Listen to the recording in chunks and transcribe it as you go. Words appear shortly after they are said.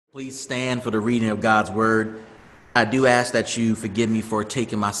Please stand for the reading of God's word. I do ask that you forgive me for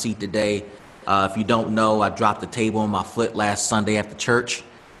taking my seat today. If you don't know, I dropped the table on my foot last Sunday after church,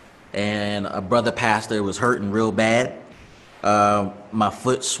 and a brother pastor was hurting real bad. My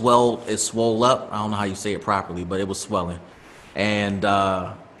foot swelled up. I don't know how you say it properly, but it was swelling, and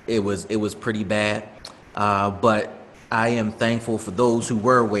it was pretty bad. But I am thankful for those who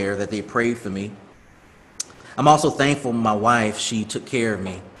were aware that they prayed for me. I'm also thankful for my wife. She took care of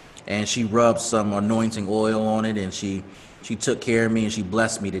me, and she rubbed some anointing oil on it, and she took care of me, and she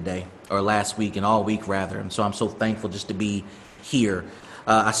blessed me today, or last week, and all week rather. And so I'm so thankful just to be here.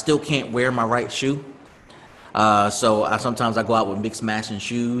 I still can't wear my right shoe, so sometimes I go out with mixed matching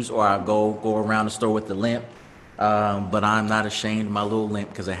shoes, or I go around the store with the limp. But I'm not ashamed of my little limp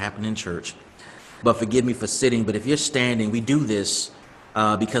because it happened in church. But forgive me for sitting. But if you're standing, we do this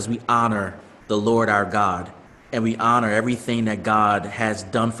because we honor the Lord our God, and we honor everything that God has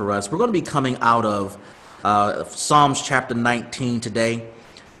done for us. We're going to be coming out of Psalms chapter 19 today.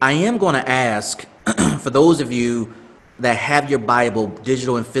 I am going to ask for those of you that have your Bible,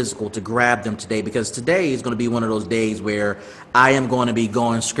 digital and physical, to grab them today, because today is going to be one of those days where I am going to be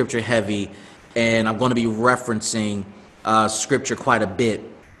going scripture heavy, and I'm going to be referencing scripture quite a bit.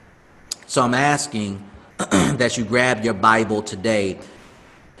 So I'm asking that you grab your Bible today.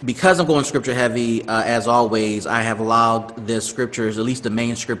 Because I'm going scripture heavy, as always, I have allowed the scriptures, at least the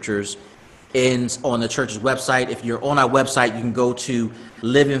main scriptures, on the church's website. If you're on our website, you can go to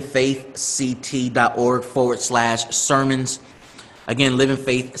livingfaithct.org/sermons. Again,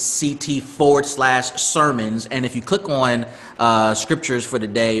 livingfaithct/sermons. And if you click on scriptures for the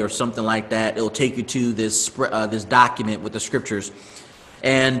day or something like that, it'll take you to this document with the scriptures.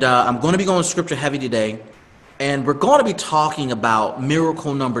 And I'm going to be going scripture heavy today. And we're going to be talking about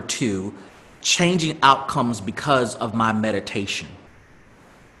miracle number 2, changing outcomes because of my meditation.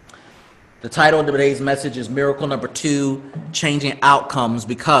 The title of today's message is Miracle Number 2, Changing Outcomes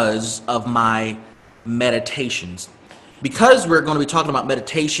Because of My Meditations. Because we're going to be talking about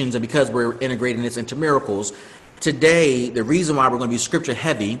meditations, and because we're integrating this into miracles, today, the reason why we're going to be scripture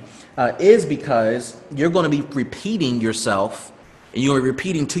heavy is because you're going to be repeating yourself, and you're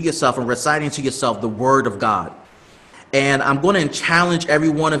repeating to yourself and reciting to yourself the Word of God. And I'm going to challenge every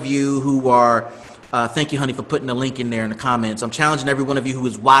one of you who are, thank you, honey, for putting the link in there in the comments. I'm challenging every one of you who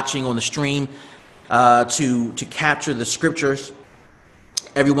is watching on the stream to capture the scriptures.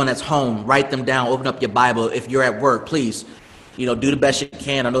 Everyone that's home, write them down, open up your Bible. If you're at work, please, do the best you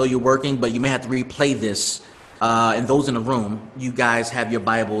can. I know you're working, but you may have to replay this. And those in the room, you guys have your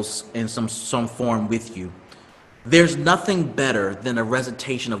Bibles in some form with you. There's nothing better than a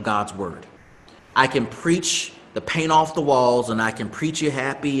recitation of God's word. I can preach the paint off the walls, and I can preach you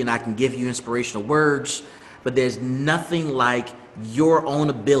happy, and I can give you inspirational words, but there's nothing like your own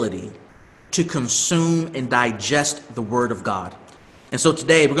ability to consume and digest the word of God. And so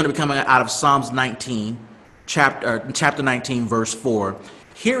today we're going to be coming out of Psalms 19, chapter 19, verse 4.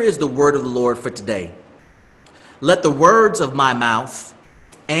 Here is the word of the Lord for today. Let the words of my mouth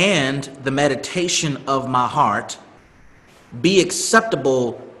and the meditation of my heart be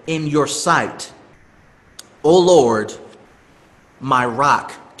acceptable in your sight, O Lord, my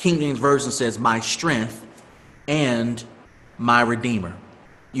rock. King James Version says, my strength and my redeemer.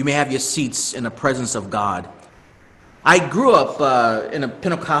 You may have your seats in the presence of God. I grew up in a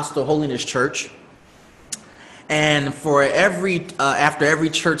Pentecostal holiness church, and for after every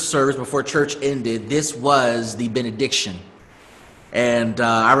church service, before church ended, this was the benediction. And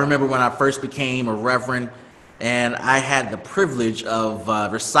I remember when I first became a reverend, and I had the privilege of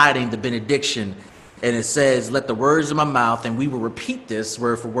reciting the benediction. And it says, let the words of my mouth, and we will repeat this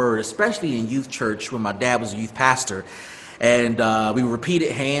word for word, especially in youth church when my dad was a youth pastor. And we would repeat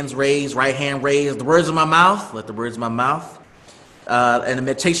it, hands raised, right hand raised, the words of my mouth, let the words of my mouth, and the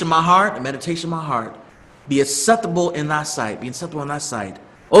meditation of my heart, be acceptable in thy sight,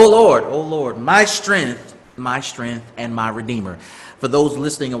 O Lord, my strength, and my redeemer. For those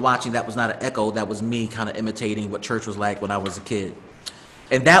listening and watching, that was not an echo, that was me kind of imitating what church was like when I was a kid.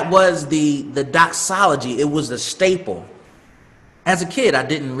 And that was the doxology. It was the staple. As a kid, I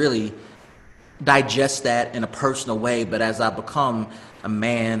didn't really digest that in a personal way, but as I become a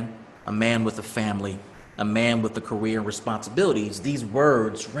man with a family, a man with a career and responsibilities, these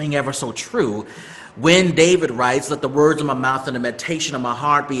words ring ever so true. When David writes, let the words of my mouth and the meditation of my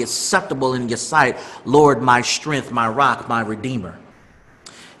heart be acceptable in your sight, Lord, my strength, my rock, my redeemer.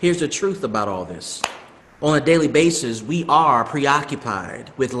 Here's the truth about all this. On a daily basis, we are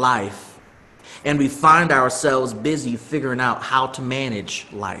preoccupied with life, and we find ourselves busy figuring out how to manage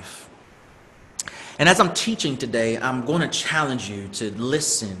life. And as I'm teaching today, I'm going to challenge you to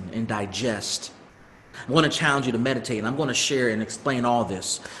listen and digest. I'm going to challenge you to meditate, and I'm going to share and explain all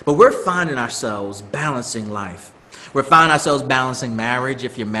this. But we're finding ourselves balancing life. We're finding ourselves balancing marriage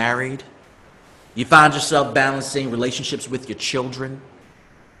if you're married. You find yourself balancing relationships with your children.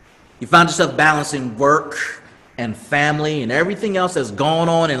 You find yourself balancing work and family and everything else that's going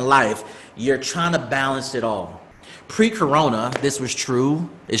on in life. You're trying to balance it all. Pre-corona, this was true.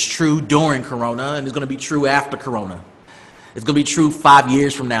 It's true during corona, and it's going to be true after corona. It's going to be true 5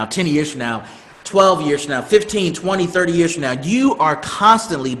 years from now, 10 years from now, 12 years from now, 15, 20, 30 years from now. You are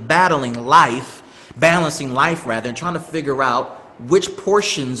constantly balancing life, and trying to figure out which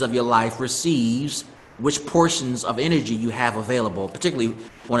portions of your life receives which portions of energy you have available, particularly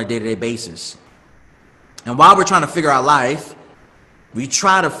on a day-to-day basis. And while we're trying to figure out life, we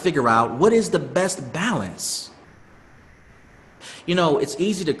try to figure out what is the best balance. You know, it's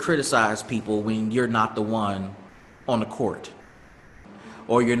easy to criticize people when you're not the one on the court,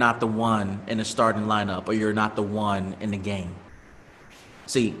 or you're not the one in the starting lineup, or you're not the one in the game.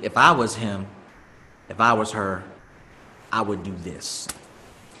 See, if I was him, if I was her, I would do this.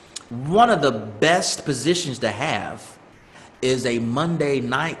 One of the best positions to have is a Monday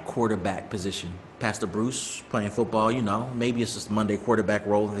night quarterback position. Pastor Bruce playing football, you know, maybe it's just Monday quarterback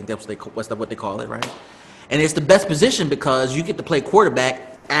role. I think that's what they call it, right? And it's the best position because you get to play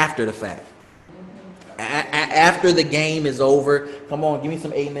quarterback after the fact. After the game is over. Come on, give me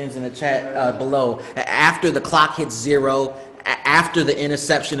some amens in the chat below. After the clock hits 0, after the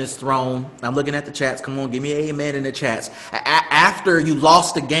interception is thrown. I'm looking at the chats. Come on, give me an amen in the chats. After you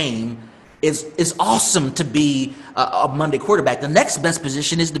lost the game, it's awesome to be a Monday quarterback. The next best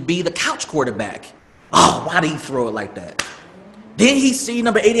position is to be the couch quarterback. Oh, why did he throw it like that? Didn't he see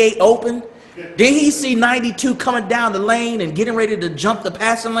number 88 open? Didn't he see 92 coming down the lane and getting ready to jump the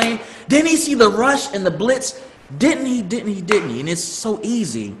passing lane? Didn't he see the rush and the blitz? Didn't he? And it's so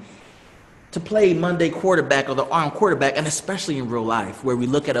easy to play Monday quarterback or the arm quarterback, and especially in real life, where we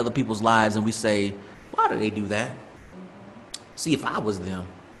look at other people's lives and we say, why do they do that? See, if I was them,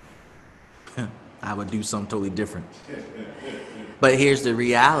 I would do something totally different. But here's the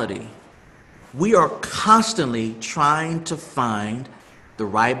reality. We are constantly trying to find the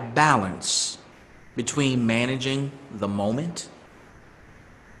right balance between managing the moment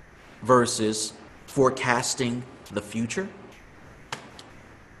versus forecasting the future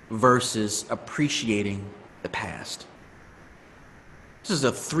versus appreciating the past. This is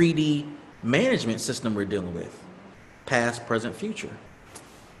a 3D management system we're dealing with. Past, present, future.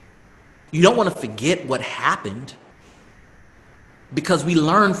 You don't want to forget what happened because we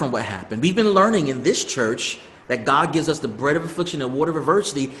learn from what happened. We've been learning in this church that God gives us the bread of affliction and water of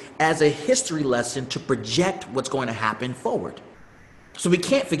adversity as a history lesson to project what's going to happen forward. So we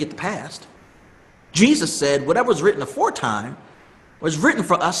can't forget the past. Jesus said whatever was written aforetime was written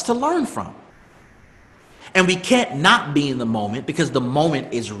for us to learn from. And we can't not be in the moment because the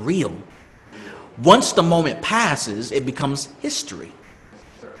moment is real. Once the moment passes, it becomes history.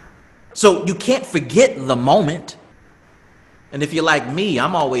 So you can't forget the moment. And if you're like me,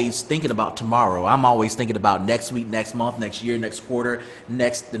 I'm always thinking about tomorrow. I'm always thinking about next week, next month, next year, next quarter, the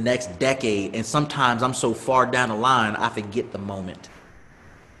next decade. And sometimes I'm so far down the line, I forget the moment.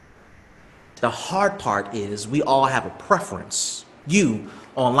 The hard part is we all have a preference. You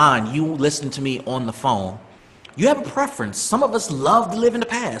online, you listen to me on the phone, you have a preference. Some of us love to live in the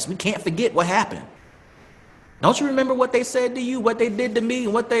past. We can't forget what happened. Don't you remember what they said to you, what they did to me,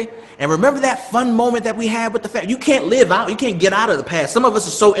 and remember that fun moment that we had with the family? You can't get out of the past. Some of us are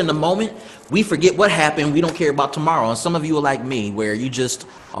so in the moment, we forget what happened, we don't care about tomorrow. And some of you are like me, where you just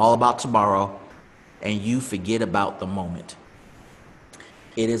all about tomorrow, and you forget about the moment.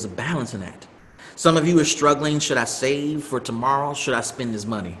 It is a balancing act. Some of you are struggling, should I save for tomorrow? Should I spend this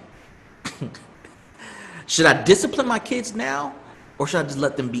money? Should I discipline my kids now, or should I just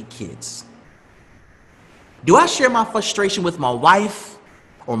let them be kids? Do I share my frustration with my wife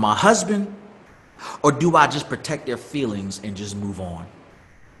or my husband, or do I just protect their feelings and just move on?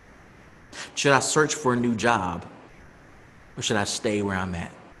 Should I search for a new job, or should I stay where I'm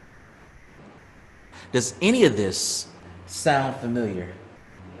at? Does any of this sound familiar?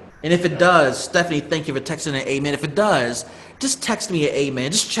 And if it does, Stephanie, thank you for texting an amen. If it does, just text me an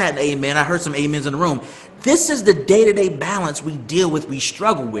amen. Just chat an amen. I heard some amens in the room. This is the day-to-day balance we deal with, we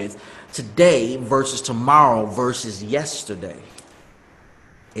struggle with today versus tomorrow versus yesterday.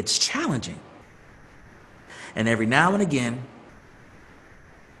 It's challenging. And every now and again,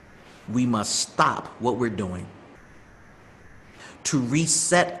 we must stop what we're doing to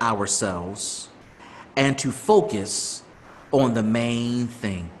reset ourselves and to focus on the main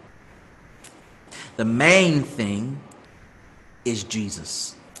thing. The main thing is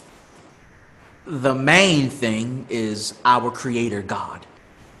Jesus. The main thing is our Creator God.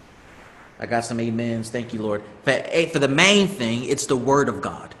 I got some amens. Thank you, Lord. For the main thing, it's the Word of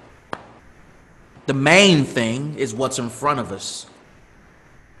God. The main thing is what's in front of us.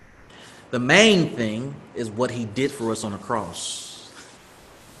 The main thing is what He did for us on the cross.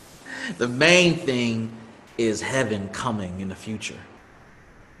 The main thing is heaven coming in the future.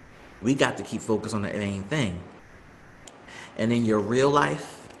 We got to keep focused on the main thing. And in your real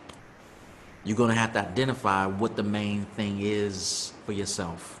life, you're going to have to identify what the main thing is for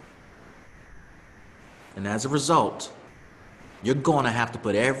yourself. And as a result, you're going to have to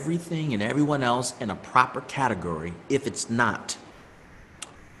put everything and everyone else in a proper category if it's not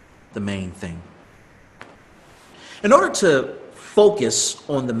the main thing. In order to focus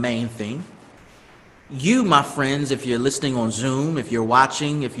on the main thing, you, my friends, if you're listening on Zoom, if you're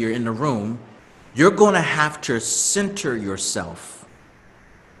watching, if you're in the room, you're going to have to center yourself.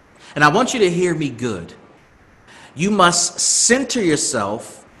 And I want you to hear me good. You must center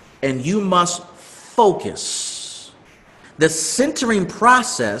yourself and you must focus. The centering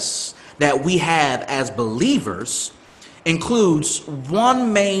process that we have as believers includes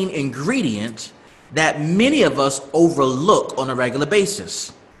one main ingredient that many of us overlook on a regular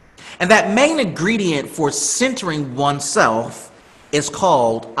basis. And that main ingredient for centering oneself is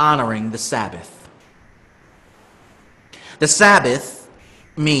called honoring the Sabbath. The Sabbath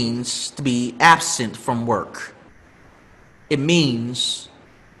means to be absent from work. It means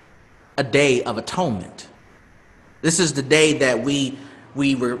a day of atonement. This is the day that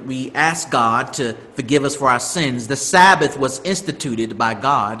we ask God to forgive us for our sins. The Sabbath was instituted by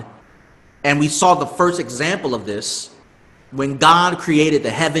God, and we saw the first example of this when God created the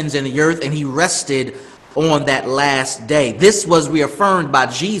heavens and the earth, and He rested on that last day. This was reaffirmed by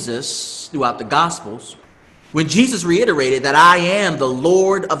Jesus throughout the Gospels, when Jesus reiterated that I am the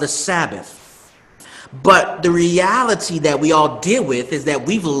Lord of the Sabbath. But the reality that we all deal with is that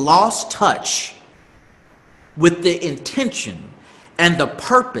we've lost touch with the intention and the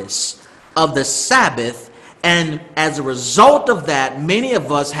purpose of the Sabbath. And as a result of that, many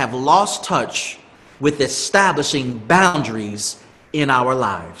of us have lost touch with establishing boundaries in our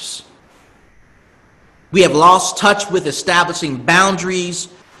lives. We have lost touch with establishing boundaries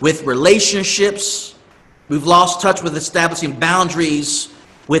with relationships. We've lost touch with establishing boundaries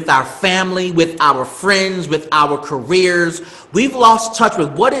with our family, with our friends, with our careers. We've lost touch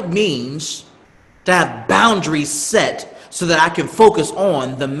with what it means to have boundaries set so that I can focus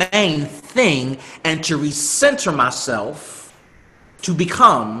on the main thing and to recenter myself to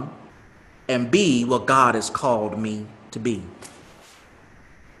become and be what God has called me to be.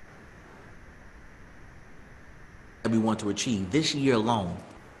 That we want to achieve this year alone.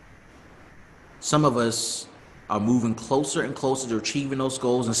 Some of us are moving closer and closer to achieving those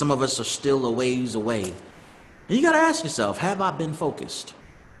goals, and some of us are still a ways away. And you got to ask yourself, have I been focused?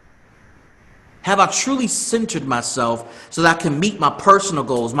 Have I truly centered myself so that I can meet my personal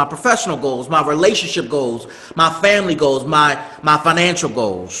goals, my professional goals, my relationship goals, my family goals, my financial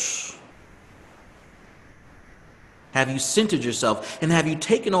goals? Have you centered yourself, and have you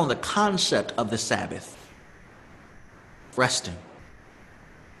taken on the concept of the Sabbath? Resting,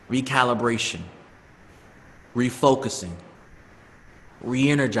 recalibration, refocusing,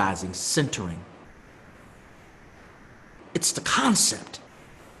 re-energizing, centering. It's the concept.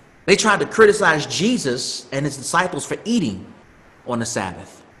 They tried to criticize Jesus and His disciples for eating on the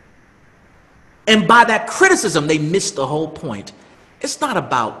Sabbath. And by that criticism, they missed the whole point. It's not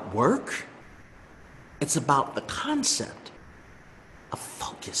about work. It's about the concept of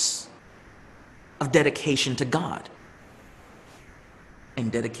focus, of dedication to God,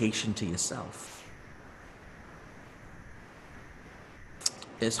 and dedication to yourself.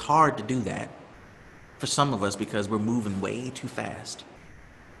 It's hard to do that for some of us because we're moving way too fast.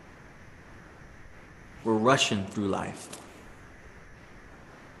 We're rushing through life.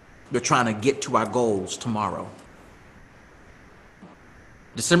 We're trying to get to our goals tomorrow.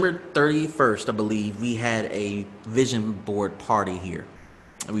 December 31st, I believe, we had a vision board party here.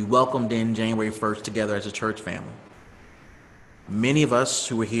 And we welcomed in January 1st together as a church family. Many of us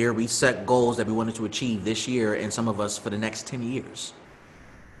who were here, we set goals that we wanted to achieve this year, and some of us for the next 10 years.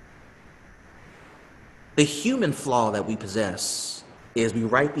 The human flaw that we possess is we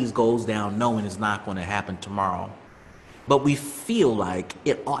write these goals down knowing it's not going to happen tomorrow, but we feel like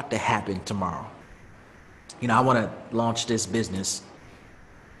it ought to happen tomorrow. You know, I want to launch this business.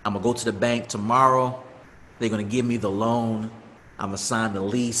 I'm going to go to the bank tomorrow. They're going to give me the loan. I'm going to sign the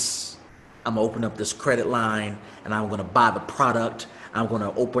lease. I'm going to open up this credit line, and I'm going to buy the product. I'm going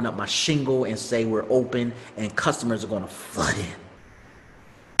to open up my shingle and say we're open, and customers are going to flood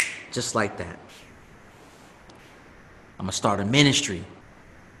in. Just like that. I'm going to start a ministry,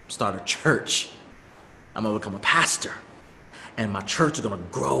 start a church. I'm going to become a pastor. And my church is going to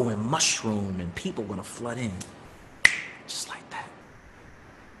grow and mushroom, and people are going to flood in. Just like that.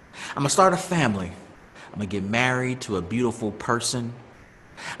 I'm going to start a family. I'm going to get married to a beautiful person.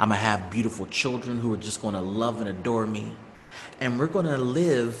 I'm going to have beautiful children who are just going to love and adore me. And we're going to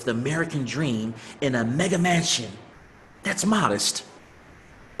live the American dream in a mega mansion that's modest,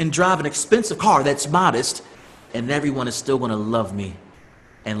 and drive an expensive car that's modest, and everyone is still going to love me,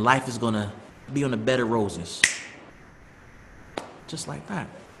 and life is going to be on a bed of roses. Just like that.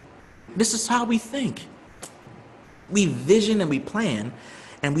 This is how we think. We vision and we plan,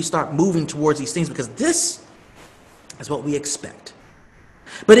 and we start moving towards these things because this is what we expect.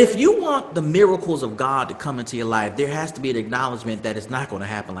 But if you want the miracles of God to come into your life, there has to be an acknowledgement that it's not going to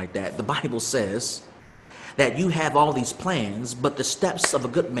happen like that. The Bible says that you have all these plans, but the steps of a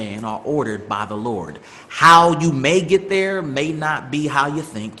good man are ordered by the Lord. How you may get there may not be how you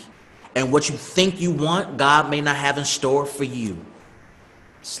think, and what you think you want, God may not have in store for you.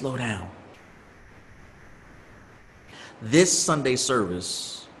 Slow down. This Sunday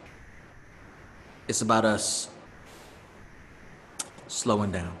service is about us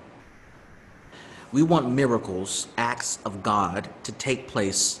slowing down. We want miracles, acts of God to take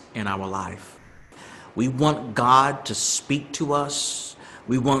place in our life. We want God to speak to us.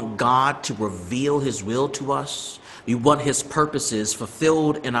 We want God to reveal his will to us. We want his purposes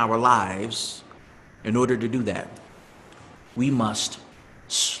fulfilled in our lives. In order to do that, we must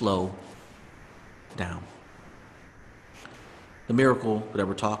slow down. The miracle that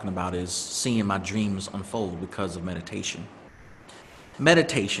we're talking about is seeing my dreams unfold because of meditation.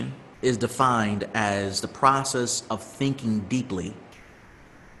 Meditation is defined as the process of thinking deeply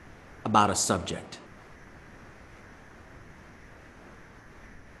about a subject.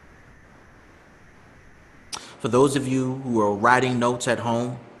 For those of you who are writing notes at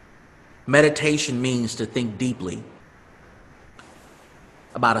home, meditation means to think deeply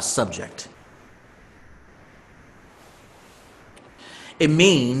about a subject. It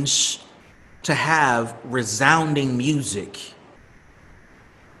means to have resounding music,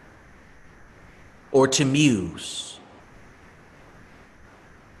 or to muse.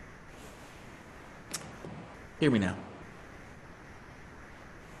 Hear me now.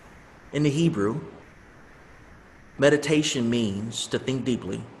 In the Hebrew, meditation means to think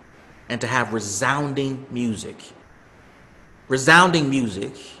deeply and to have resounding music. Resounding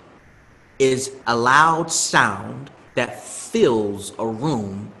music is a loud sound that fills a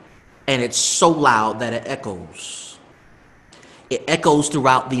room, and it's so loud that it echoes. It echoes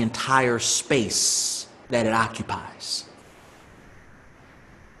throughout the entire space that it occupies.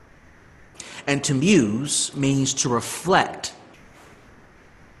 And to muse means to reflect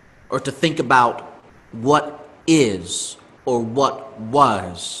or to think about what is or what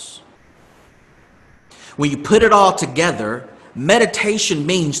was. When you put it all together, meditation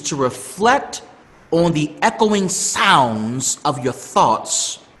means to reflect on the echoing sounds of your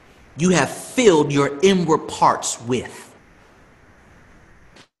thoughts you have filled your inward parts with.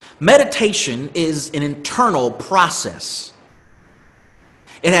 Meditation is an internal process.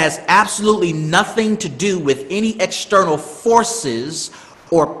 It has absolutely nothing to do with any external forces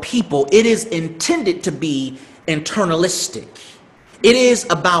or people. It is intended to be internalistic. It is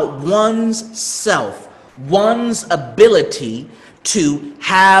about one's self, one's ability to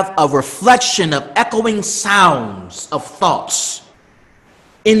have a reflection of echoing sounds of thoughts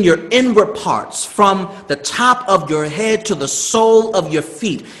in your inward parts, from the top of your head to the sole of your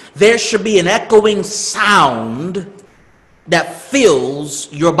feet. There should be an echoing sound that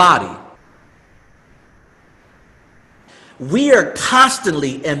fills your body. We are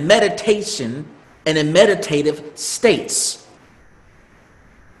constantly in meditation and in meditative states.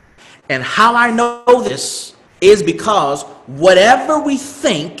 And how I know this is because whatever we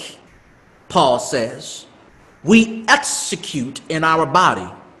think, Paul says, we execute in our body.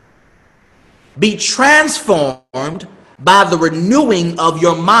 Be transformed by the renewing of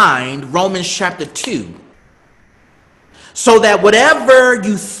your mind, Romans chapter 2. So that whatever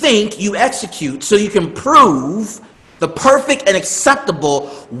you think, you execute, so you can prove the perfect and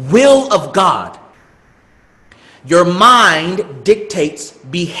acceptable will of God. Your mind dictates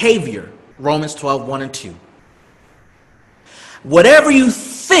behavior, Romans 12, 1 and 2. Whatever you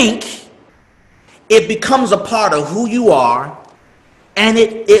think, it becomes a part of who you are, and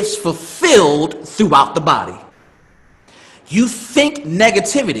it is fulfilled throughout the body. You think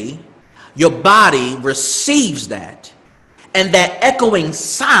negativity, your body receives that, And that echoing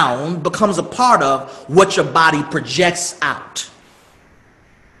sound becomes a part of what your body projects out.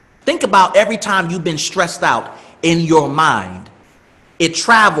 Think about every time you've been stressed out in your mind, it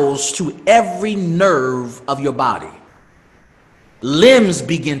travels to every nerve of your body. Limbs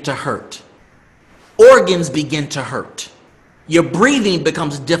begin to hurt. Organs begin to hurt. Your breathing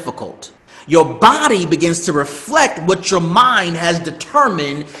becomes difficult. Your body begins to reflect what your mind has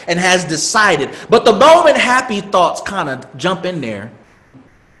determined and has decided. But the moment happy thoughts kind of jump in there,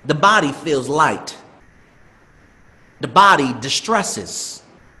 the body feels light. The body distresses.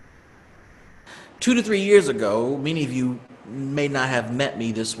 2 to 3 years ago, many of you may not have met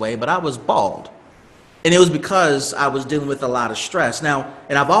me this way, but I was bald. And it was because I was dealing with a lot of stress. Now,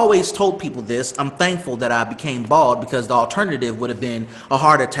 and I've always told people this, I'm thankful that I became bald, because the alternative would have been a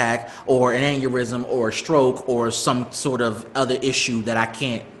heart attack or an aneurysm or a stroke or some sort of other issue that I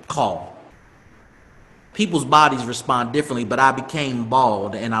can't call. People's bodies respond differently, but I became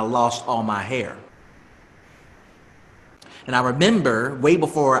bald and I lost all my hair. And I remember, way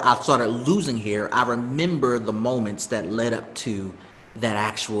before I started losing hair, I remember the moments that led up to that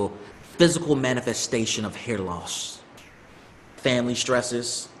actual physical manifestation of hair loss. Family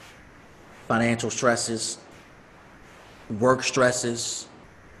stresses, financial stresses, work stresses,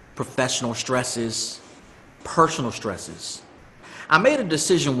 professional stresses, personal stresses. I made a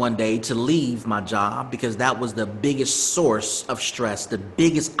decision one day to leave my job because that was the biggest source of stress, the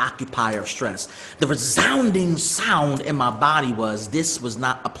biggest occupier of stress. The resounding sound in my body was, this was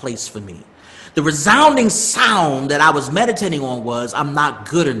not a place for me. The resounding sound that I was meditating on was, I'm not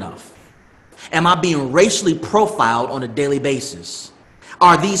good enough. Am I being racially profiled on a daily basis?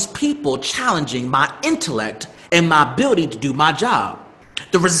 Are these people challenging my intellect and my ability to do my job?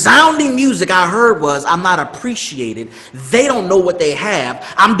 The resounding music I heard was, I'm not appreciated. They don't know what they have.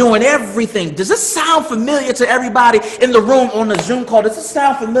 I'm doing everything. Does this sound familiar to everybody in the room on the Zoom call? Does this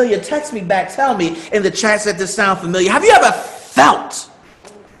sound familiar? Text me back. Tell me in the chat that this sound familiar. Have you ever felt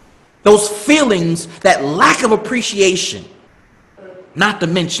those feelings, that lack of appreciation? Not to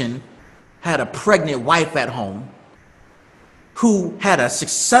mention, had a pregnant wife at home who had a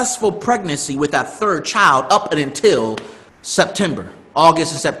successful pregnancy with that third child up until September,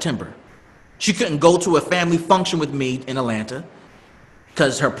 August and September. She couldn't go to a family function with me in Atlanta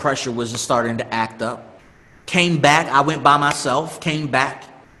because her pressure was just starting to act up. Came back, I went by myself, came back.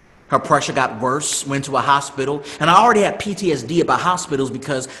 Her pressure got worse, went to a hospital. And I already had PTSD about hospitals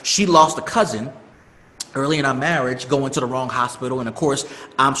because she lost a cousin early in our marriage, going to the wrong hospital. And of course,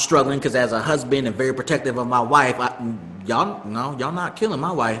 I'm struggling because as a husband and very protective of my wife, y'all not killing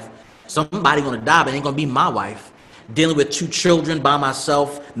my wife. Somebody gonna die, but it ain't gonna be my wife. Dealing with 2 children by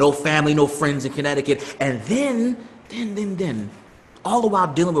myself, no family, no friends in Connecticut. And then, all the while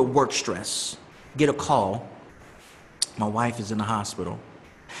dealing with work stress, get a call. My wife is in the hospital.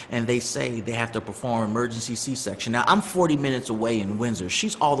 And they say they have to perform emergency C-section. Now, I'm 40 minutes away in Windsor.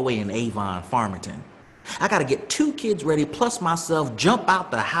 She's all the way in Avon, Farmington. I got to get 2 kids ready, plus myself, jump out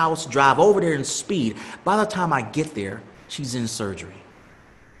the house, drive over there in speed. By the time I get there, she's in surgery.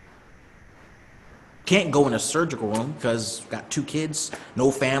 Can't go in a surgical room because got 2 kids,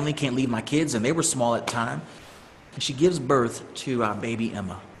 no family, can't leave my kids, and they were small at the time. And she gives birth to our baby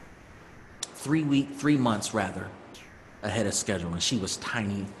Emma. 3 months ahead of schedule, and she was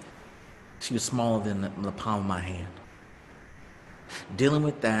tiny. She was smaller than the palm of my hand. Dealing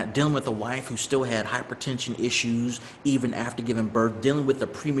with that, dealing with a wife who still had hypertension issues even after giving birth, dealing with a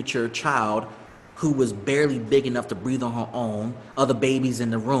premature child who was barely big enough to breathe on her own, other babies in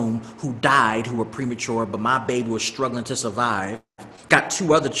the room who died who were premature, but my baby was struggling to survive. Got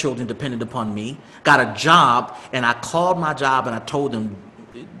 2 other children dependent upon me, got a job, and I called my job and I told them,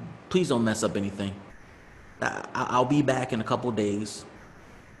 please don't mess up anything. I'll be back in a couple of days.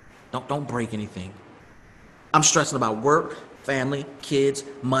 Don't break anything. I'm stressing about work, family, kids,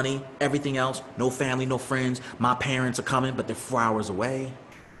 money, everything else. No family, no friends. My parents are coming, but they're 4 hours away.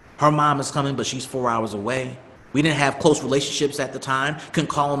 Her mom is coming, but she's 4 hours away. We didn't have close relationships at the time. Couldn't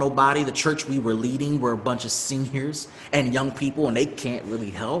call on nobody. The church we were leading were a bunch of seniors and young people, and they can't really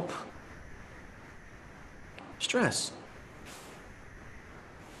help. Stress.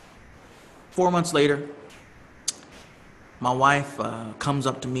 4 months later, my wife comes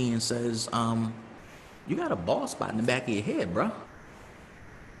up to me and says, you got a bald spot in the back of your head, bro. And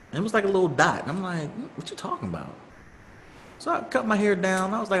it was like a little dot. And I'm like, what you talking about? So I cut my hair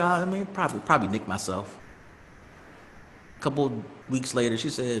down. I was like, probably nicked myself. A couple of weeks later, she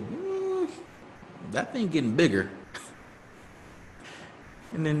said, that thing getting bigger.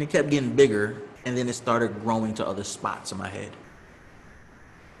 And then it kept getting bigger, and then it started growing to other spots in my head.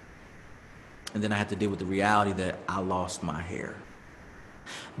 And then I had to deal with the reality that I lost my hair.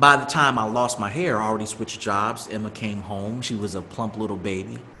 By the time I lost my hair, I already switched jobs. Emma came home. She was a plump little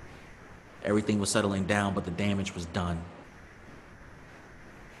baby. Everything was settling down, but the damage was done.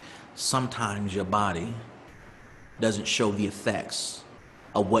 Sometimes your body doesn't show the effects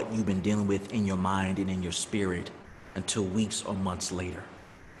of what you've been dealing with in your mind and in your spirit until weeks or months later.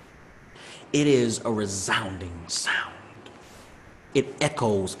 It is a resounding sound. It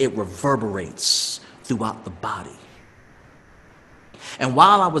echoes, it reverberates throughout the body. And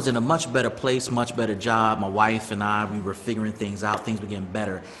while I was in a much better place, much better job, my wife and I, we were figuring things out, things were getting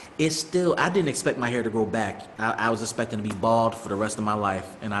better. I didn't expect my hair to grow back. I was expecting to be bald for the rest of my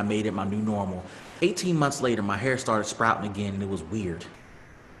life, and I made it my new normal. 18 months later, my hair started sprouting again, and it was weird.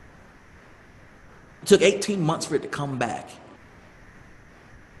 It took 18 months for it to come back.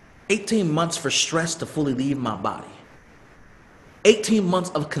 18 months for stress to fully leave my body. 18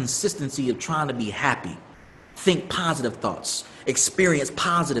 months of consistency of trying to be happy, think positive thoughts, experience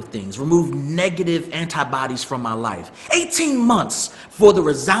positive things, remove negative antibodies from my life. 18 months for the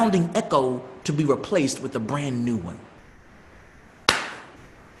resounding echo to be replaced with a brand new one.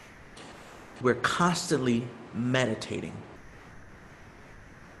 We're constantly meditating.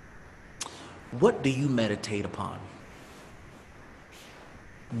 What do you meditate upon?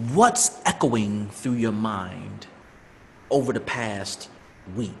 What's echoing through your mind over the past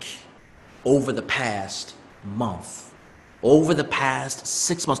week, over the past month, over the past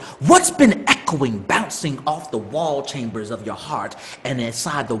 6 months? What's been echoing, bouncing off the wall chambers of your heart and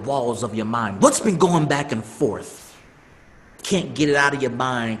inside the walls of your mind? What's been going back and forth? Can't get it out of your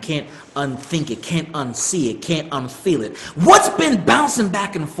mind, can't unthink it, can't unsee it, can't unfeel it. What's been bouncing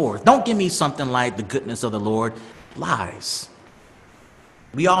back and forth? Don't give me something like the goodness of the Lord. Lies.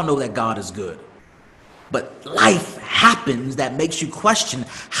 We all know that God is good. But life happens that makes you question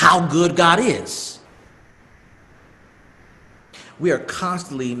how good God is. We are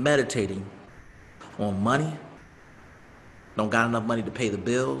constantly meditating on money. Don't got enough money to pay the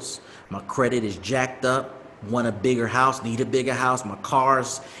bills. My credit is jacked up. Want a bigger house, need a bigger house. My car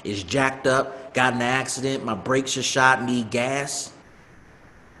is jacked up. Got in an accident. My brakes are shot, need gas.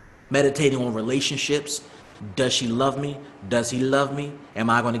 Meditating on relationships. Does she love me? Does he love me? Am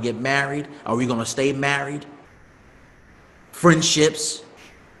I going to get married? Are we going to stay married? Friendships.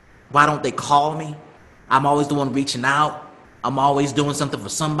 Why don't they call me? I'm always the one reaching out. I'm always doing something for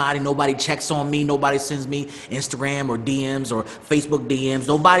somebody. Nobody checks on me. Nobody sends me Instagram or DMs or Facebook DMs.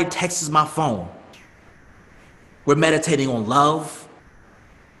 Nobody texts my phone. We're meditating on love.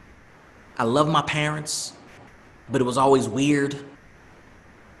 I love my parents, but it was always weird.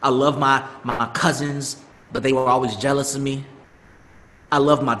 I love my cousins, but they were always jealous of me. I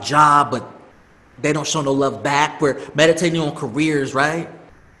love my job, but they don't show no love back. We're meditating on careers, right?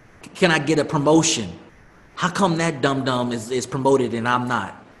 Can I get a promotion? How come that dum-dum is promoted and I'm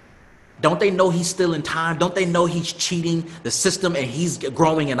not? Don't they know he's still in time? Don't they know he's cheating the system and he's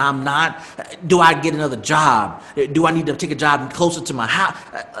growing and I'm not? Do I get another job? Do I need to take a job closer to my house?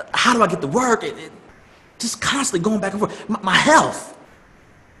 How do I get to work? Just constantly going back and forth. My health.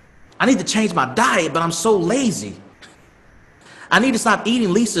 I need to change my diet, but I'm so lazy. I need to stop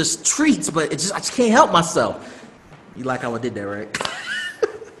eating Lisa's treats, but I just can't help myself. You like how I did that, right?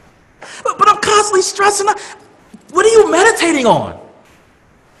 but I'm constantly stressing out. What are you meditating on?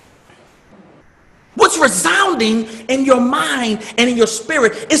 What's resounding in your mind and in your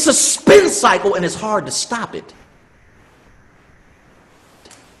spirit? It's a spin cycle and it's hard to stop it.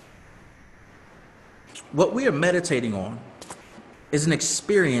 What we are meditating on is an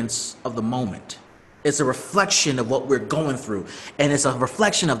experience of the moment. It's a reflection of what we're going through, and it's a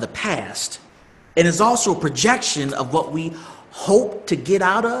reflection of the past. And it's also a projection of what we hope to get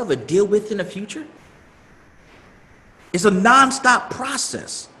out of or deal with in the future. It's a nonstop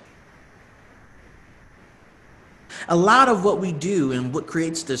process. A lot of what we do and what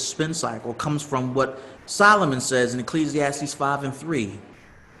creates this spin cycle comes from what Solomon says in Ecclesiastes 5:3.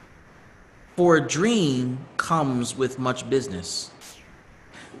 For a dream comes with much business.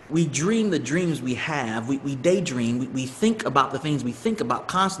 We dream the dreams we have. We daydream. We think about the things we think about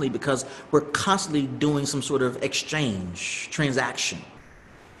constantly because we're constantly doing some sort of exchange, transaction.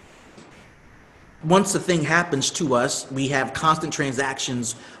 Once a thing happens to us, we have constant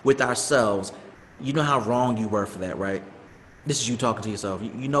transactions with ourselves. You know how wrong you were for that, right? This is you talking to yourself.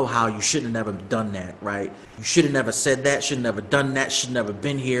 You know how you shouldn't have never done that, right? You should have never said that, should have never done that, should have never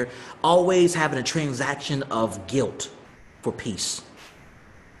been here. Always having a transaction of guilt for peace.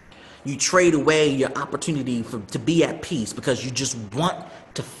 You trade away your opportunity to be at peace because you just want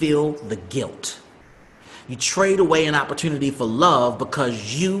to feel the guilt. You trade away an opportunity for love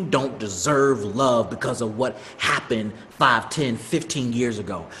because you don't deserve love because of what happened 5, 10, 15 years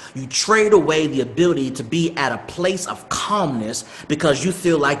ago. You trade away the ability to be at a place of calmness because you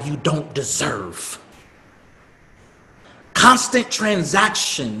feel like you don't deserve. Constant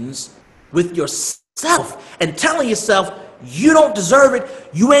transactions with yourself and telling yourself you don't deserve it,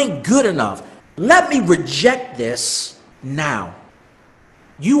 you ain't good enough. Let me reject this now.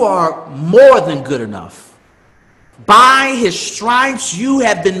 You are more than good enough. By his stripes, you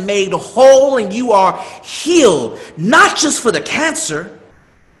have been made whole and you are healed, not just for the cancer.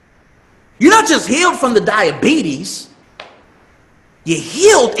 You're not just healed from the diabetes. You're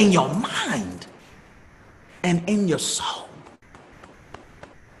healed in your mind and in your soul.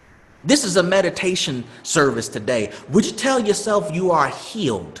 This is a meditation service today. Would you tell yourself you are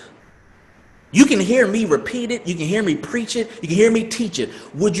healed? You can hear me repeat it. You can hear me preach it. You can hear me teach it.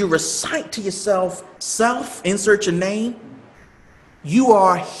 Would you recite to yourself, self, insert your name? You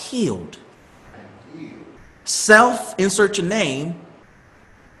are healed. Self, insert your name.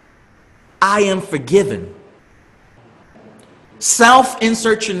 I am forgiven. Self,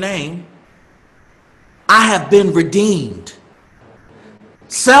 insert your name. I have been redeemed.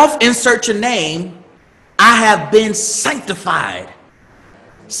 Self, insert your name. I have been sanctified.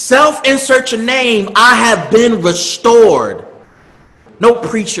 Self, insert your name. I have been restored. No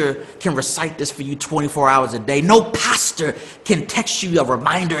preacher can recite this for you 24 hours a day. No pastor can text you a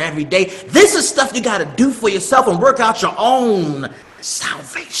reminder every day. This is stuff you got to do for yourself and work out your own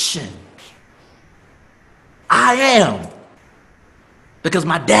salvation. I am. Because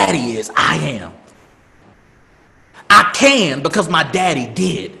my daddy is. I am. I can because my daddy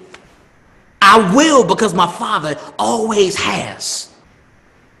did. I will because my father always has.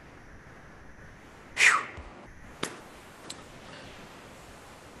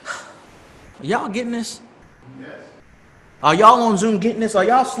 Y'all getting this? Yes. Are y'all on Zoom getting this? Are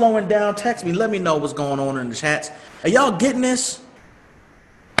y'all slowing down? Text me. Let me know what's going on in the chats. Are y'all getting this?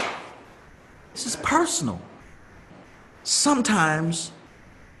 This is personal. Sometimes,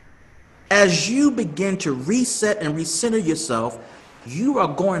 as you begin to reset and recenter yourself, you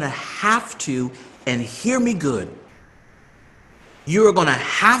are going to have to, and hear me good, you are going to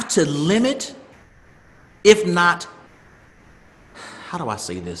have to limit, if not, how do I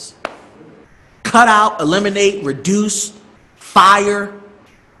say this? Cut out, eliminate, reduce, fire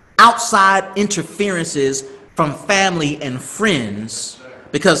outside interferences from family and friends,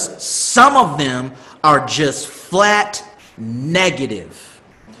 because some of them are just flat negative.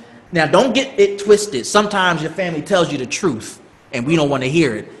 Now, don't get it twisted. Sometimes your family tells you the truth and we don't want to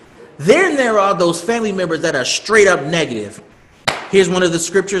hear it. Then there are those family members that are straight up negative. Here's one of the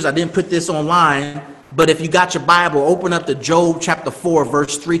scriptures. I didn't put this online, but if you got your Bible, open up to Job chapter 4,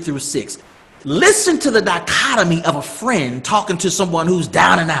 verse 3 through 6. Listen to the dichotomy of a friend talking to someone who's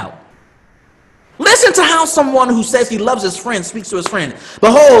down and out. Listen to how someone who says he loves his friend speaks to his friend.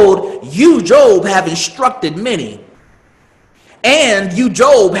 Behold, you, Job, have instructed many, and you,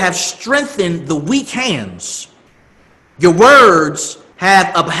 Job, have strengthened the weak hands. Your words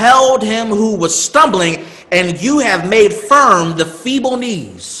have upheld him who was stumbling, and you have made firm the feeble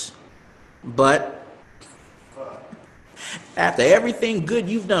knees. But after everything good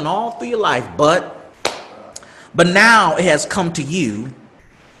you've done all through your life, but now it has come to you,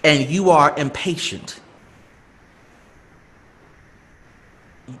 and you are impatient.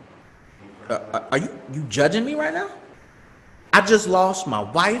 Are you judging me right now? I just lost my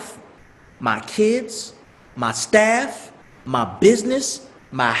wife, my kids, my staff, my business,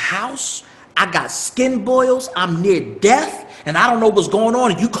 my house. I got skin boils. I'm near death, and I don't know what's going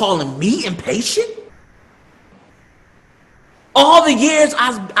on, and you calling me impatient? All the years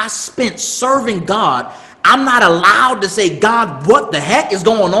I spent serving God, I'm not allowed to say, God, what the heck is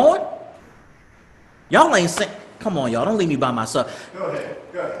going on? Y'all ain't saying, come on, y'all, don't leave me by myself. Go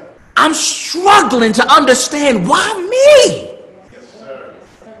ahead. I'm struggling to understand why me? Yes, sir.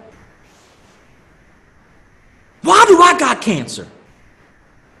 Why do I got cancer?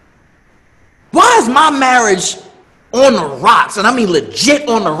 Why is my marriage on the rocks? And I mean legit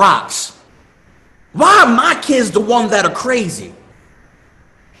on the rocks. Why are my kids the ones that are crazy?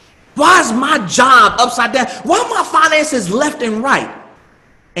 Why is my job upside down? Why are my finances left and right?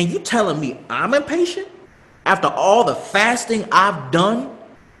 And you telling me I'm impatient? After all the fasting I've done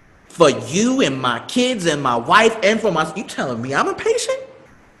for you and my kids and my wife and for my, you telling me I'm impatient?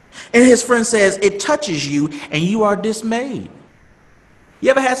 And his friend says, it touches you and you are dismayed. You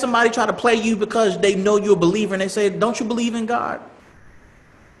ever had somebody try to play you because they know you're a believer and they say, don't you believe in God?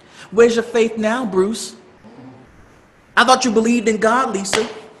 Where's your faith now, Bruce? I thought you believed in God, Lisa.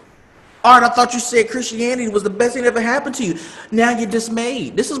 Art, I thought you said Christianity was the best thing that ever happened to you. Now you're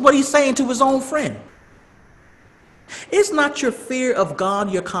dismayed. This is what he's saying to his own friend. Is not your fear of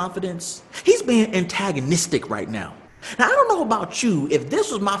God your confidence? He's being antagonistic right now. Now, I don't know about you. If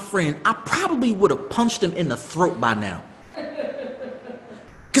this was my friend, I probably would have punched him in the throat by now.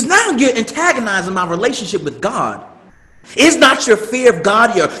 Because now you're antagonizing my relationship with God. Is not your fear of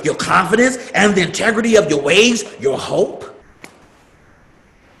God your confidence and the integrity of your ways your hope?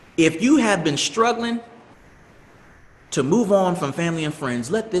 If you have been struggling to move on from family and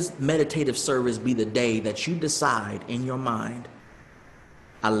friends, let this meditative service be the day that you decide in your mind,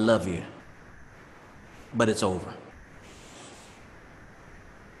 I love you, but it's over.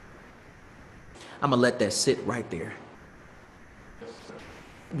 I'm going to let that sit right there.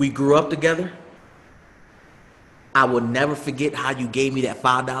 We grew up together. I will never forget how you gave me that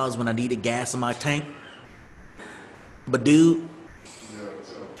 $5 when I needed gas in my tank. But dude,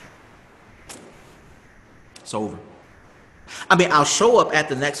 it's over. I mean, I'll show up at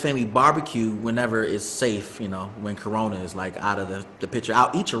the next family barbecue whenever it's safe, you know, when Corona is like out of the picture. I'll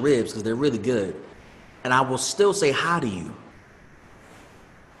eat your ribs because they're really good. And I will still say hi to you.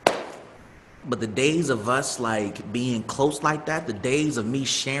 But the days of us like being close like that, the days of me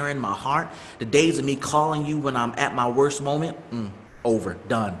sharing my heart, the days of me calling you when I'm at my worst moment, over,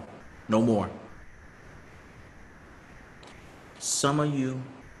 done, no more. Some of you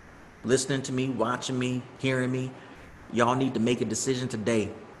listening to me, watching me, hearing me, y'all need to make a decision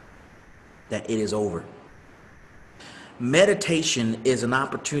today that it is over. Meditation is an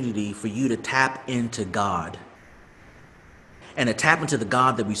opportunity for you to tap into God. And to tap into the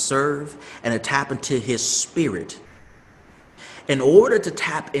God that we serve, and to tap into his spirit. In order to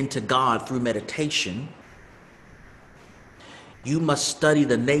tap into God through meditation, you must study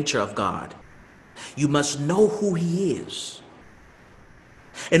the nature of God. You must know who he is.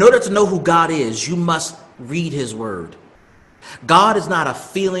 In order to know who God is, you must read his word. God is not a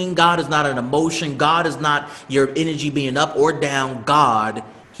feeling. God is not an emotion. God is not your energy being up or down. God,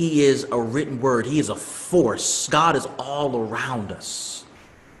 he is a written word. He is a force. God is all around us.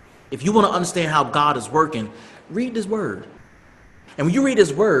 If you want to understand how God is working, read his word. And when you read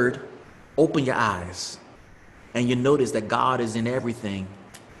his word, open your eyes. And you notice that God is in everything.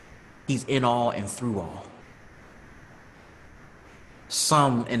 He's in all and through all.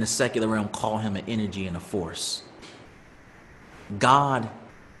 Some in the secular realm call him an energy and a force. God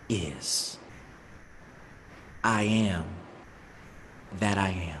is. I am that I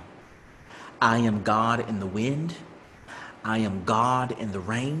am. I am God in the wind. I am God in the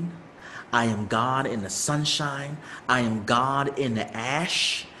rain. I am God in the sunshine. I am God in the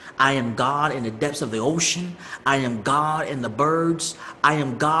ash. I am God in the depths of the ocean. I am God in the birds. I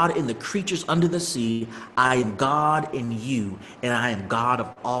am God in the creatures under the sea. I am God in you, and I am God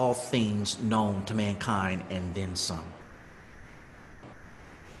of all things known to mankind, and then some.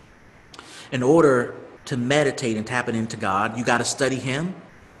 In order to meditate and tap into God, you got to study him.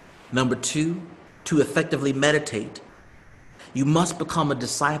 Number two, to effectively meditate, you must become a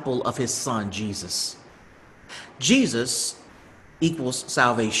disciple of his son, Jesus. Jesus equals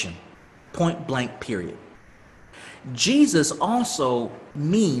salvation, point blank, period. Jesus also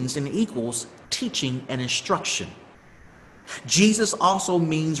means and equals teaching and instruction. Jesus also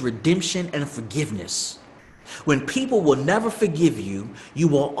means redemption and forgiveness. When people will never forgive you, you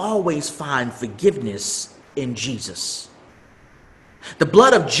will always find forgiveness in Jesus. The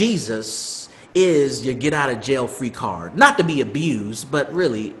blood of Jesus is your get out of jail free card. Not to be abused, but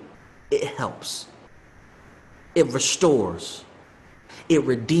really, it helps. It restores. It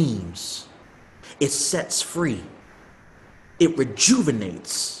redeems. It sets free. It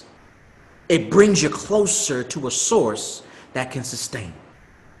rejuvenates. It brings you closer to a source that can sustain.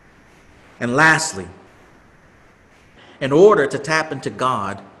 And lastly, in order to tap into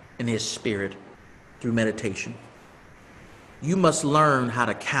God and his spirit through meditation, you must learn how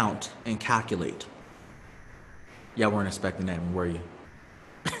to count and calculate. Y'all weren't expecting that one, were you?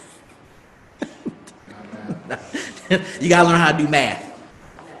 You gotta learn how to do math.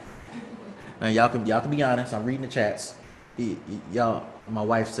 Now y'all can be honest. I'm reading the chats. Y'all, my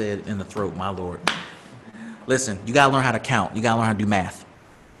wife said in the throat, my Lord. Listen, you gotta learn how to count. You gotta learn how to do math.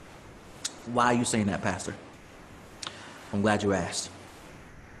 Why are you saying that, Pastor? I'm glad you asked.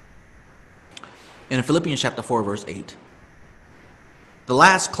 In Philippians chapter 4, verse 8, the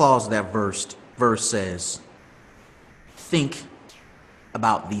last clause of that verse says, think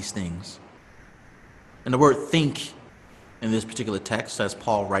about these things. And the word think in this particular text, as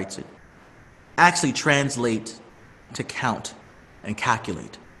Paul writes it, actually translate to count and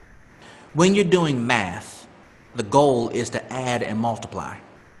calculate. When you're doing math, the goal is to add and multiply.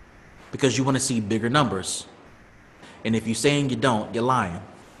 because you want to see bigger numbers. And if you're saying you don't, you're lying.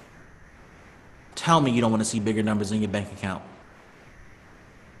 Tell me you don't want to see bigger numbers in your bank account.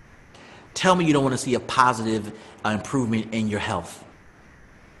 Tell me you don't want to see a positive improvement in your health.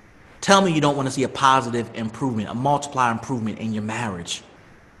 Tell me you don't want to see a positive improvement, a multiplier improvement in your marriage,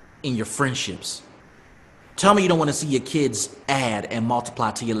 in your friendships. Tell me you don't want to see your kids add and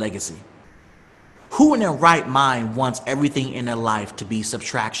multiply to your legacy. Who in their right mind wants everything in their life to be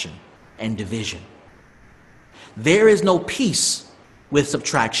subtraction and division? There is no peace with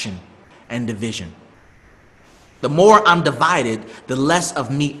subtraction and division. The more I'm divided, the less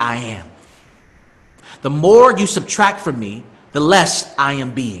of me I am. The more you subtract from me, the less I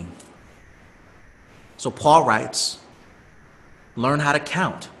am being. So Paul writes, learn how to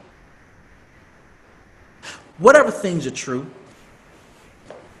count. Whatever things are true,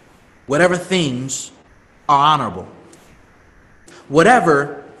 whatever things are honorable,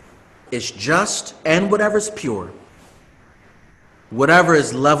 whatever is just and whatever is pure, whatever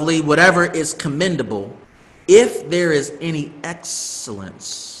is lovely, whatever is commendable, if there is any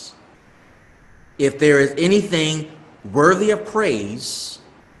excellence, if there is anything worthy of praise,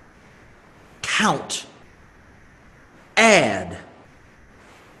 count, add,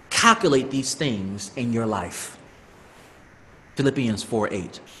 calculate these things in your life. Philippians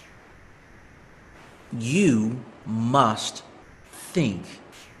 4:8. You must think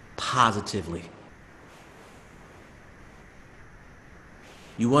positively.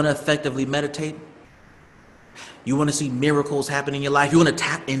 You want to effectively meditate? You want to see miracles happen in your life? You want to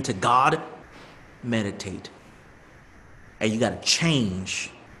tap into God? Meditate. And you got to change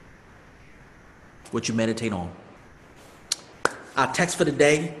what you meditate on. Our text for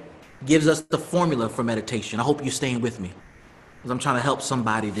today gives us the formula for meditation. I hope you're staying with me, because I'm trying to help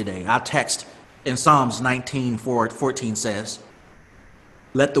somebody today. Our text in Psalms 19:14 says,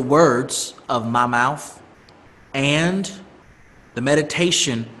 let the words of my mouth and the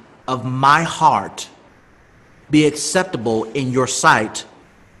meditation of my heart be acceptable in your sight,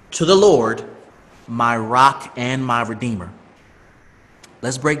 to the Lord, my rock and my redeemer.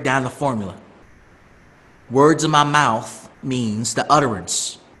 Let's break down the formula. Words of my mouth means the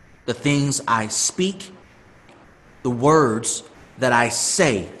utterance, the things I speak, the words that I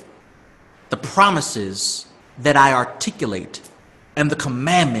say, the promises that I articulate, and the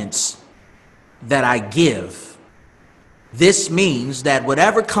commandments that I give. This means that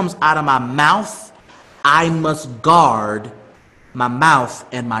whatever comes out of my mouth, I must guard my mouth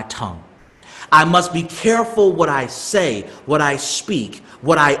and my tongue. I must be careful what I say, what I speak,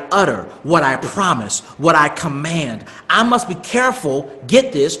 what I utter, what I promise, what I command. I must be careful,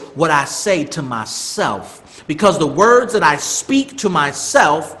 get this, what I say to myself, because the words that I speak to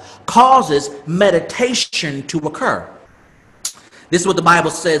myself causes meditation to occur. This is what the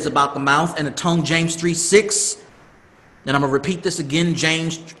Bible says about the mouth and the tongue, James 3:6. And I'm going to repeat this again,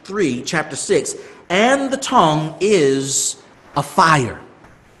 James 3, chapter 6. And the tongue is a fire,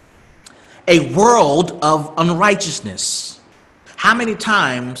 a world of unrighteousness. How many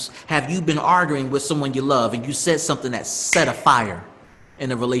times have you been arguing with someone you love and you said something that set a fire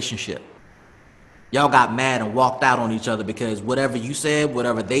in a relationship? Y'all got mad and walked out on each other because whatever you said,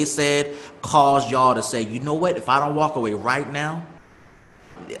 whatever they said, caused y'all to say, you know what, if I don't walk away right now,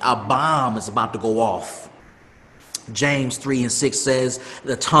 a bomb is about to go off. James 3:6 says,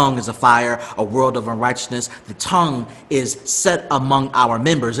 the tongue is a fire, a world of unrighteousness. The tongue is set among our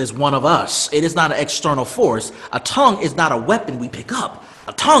members as one of us. It is not an external force. A tongue is not a weapon we pick up.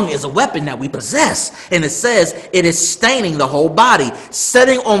 A tongue is a weapon that we possess. And it says it is staining the whole body,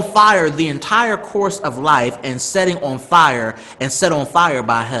 setting on fire the entire course of life, and setting on fire and set on fire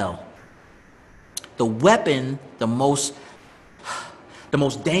by hell. The weapon, the most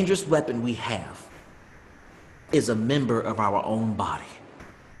dangerous weapon we have is a member of our own body.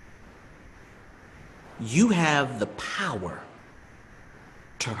 You have the power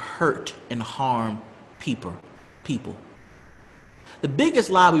to hurt and harm people. The biggest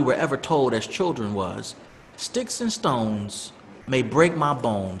lie we were ever told as children was, sticks and stones may break my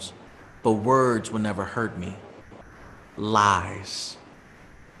bones, but words will never hurt me. Lies.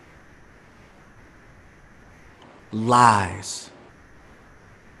 Lies.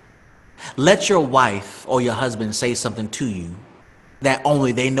 Let your wife or your husband say something to you that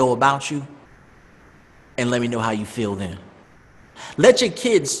only they know about you, and let me know how you feel then. Let your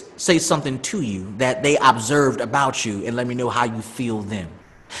kids say something to you that they observed about you, and let me know how you feel then.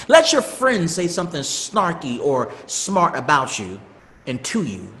 Let your friends say something snarky or smart about you and to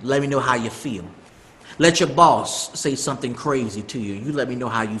you, let me know how you feel. Let your boss say something crazy to you, you let me know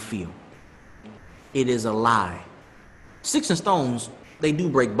how you feel. It is a lie. Sticks and stones They do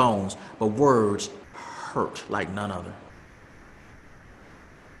break bones, but words hurt like none other.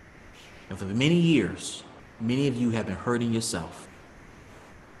 And for many years, many of you have been hurting yourself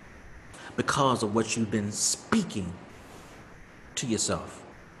because of what you've been speaking to yourself.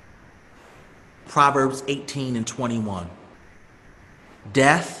 Proverbs 18 and 21.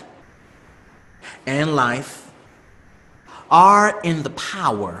 Death and life are in the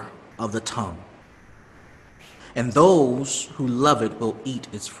power of the tongue, and those who love it will eat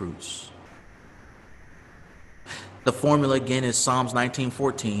its fruits. The formula again is Psalms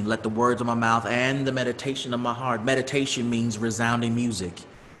 19:14. Let the words of my mouth and the meditation of my heart. Meditation means resounding music.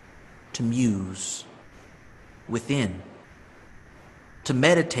 To muse within. To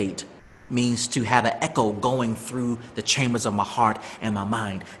meditate means to have an echo going through the chambers of my heart and my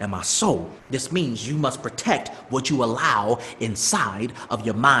mind and my soul. This means you must protect what you allow inside of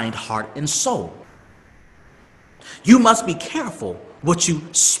your mind, heart, and soul. You must be careful what you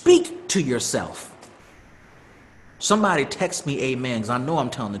speak to yourself. Somebody text me amen, because I know I'm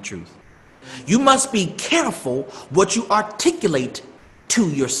telling the truth. You must be careful what you articulate to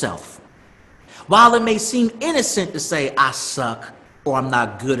yourself. While it may seem innocent to say, I suck, or I'm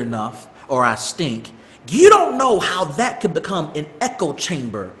not good enough, or I stink, you don't know how that could become an echo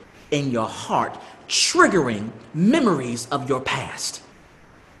chamber in your heart, triggering memories of your past.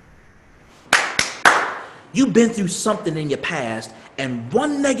 You've been through something in your past, and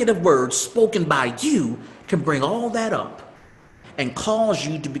one negative word spoken by you can bring all that up and cause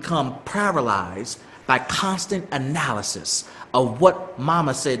you to become paralyzed by constant analysis of what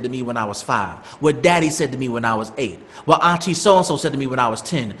mama said to me when I was 5, what daddy said to me when I was 8, what auntie so-and-so said to me when I was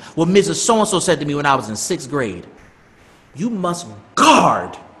 10, what Mrs. so-and-so said to me when I was in 6th grade. You must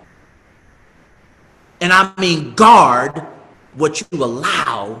guard, and I mean guard, what you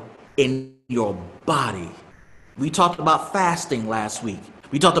allow in your body. We talked about fasting last week.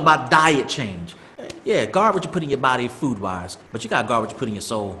 We talked about diet change. Yeah, guard what you put in your body food-wise, but you got to guard what you put in your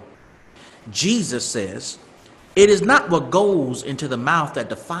soul. Jesus says, it is not what goes into the mouth that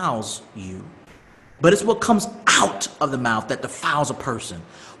defiles you, but it's what comes out of the mouth that defiles a person.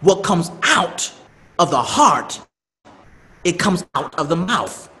 What comes out of the heart, it comes out of the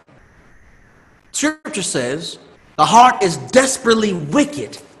mouth. Scripture says, the heart is desperately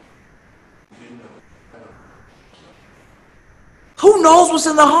wicked. Who knows what's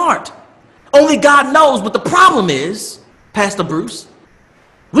in the heart? Only God knows, but the problem is, Pastor Bruce,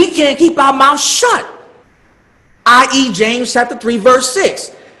 we can't keep our mouth shut. I.e. James chapter 3, verse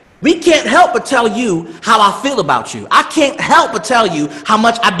 6. We can't help but tell you how I feel about you. I can't help but tell you how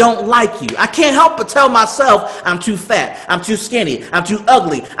much I don't like you. I can't help but tell myself I'm too fat, I'm too skinny, I'm too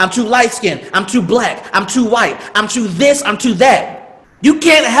ugly, I'm too light-skinned, I'm too black, I'm too white, I'm too this, I'm too that. You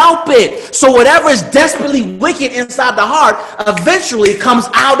can't help it. So whatever is desperately wicked inside the heart eventually comes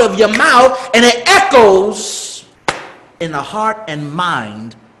out of your mouth, and it echoes in the heart and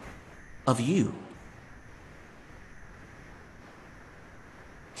mind of you.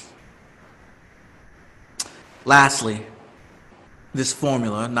 Lastly, this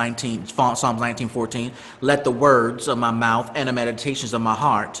formula, Psalms 19:14, let the words of my mouth and the meditations of my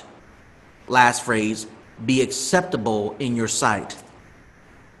heart, last phrase, be acceptable in your sight.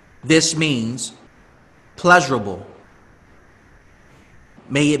 This means pleasurable.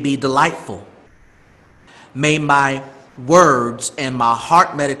 May it be delightful. May my words and my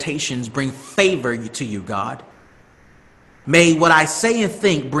heart meditations bring favor to you, God. May what I say and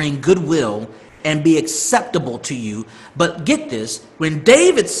think bring goodwill and be acceptable to you. But get this, when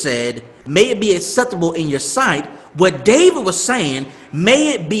David said, may it be acceptable in your sight, what David was saying, may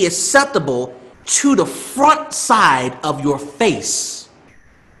it be acceptable to the front side of your face.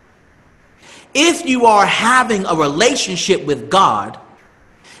 If you are having a relationship with God,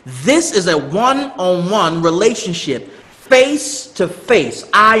 this is a one-on-one relationship, face to face.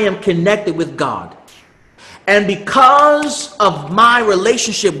 I am connected with God. And because of my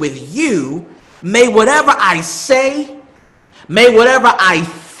relationship with you, may whatever I say, may whatever I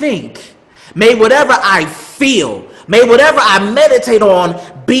think, may whatever I feel, may whatever I meditate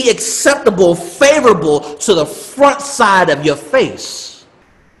on be acceptable, favorable to the front side of your face.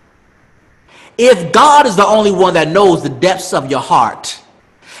 If God is the only one that knows the depths of your heart,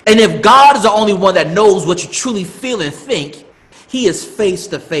 and if God is the only one that knows what you truly feel and think, he is face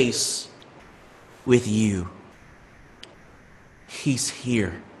to face with you. He's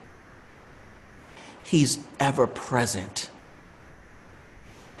here. He's ever present.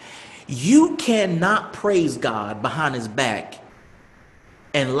 You cannot praise God behind his back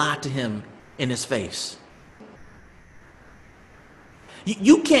and lie to him in his face.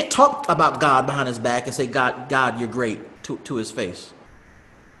 You can't talk about God behind his back and say, God, you're great to his face.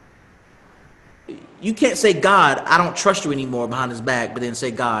 You can't say, God, I don't trust you anymore behind his back, but then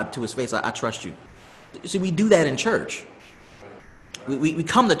say, God, to his face, I trust you. See, we do that in church. We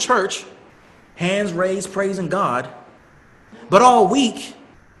come to church, hands raised, praising God, but all week,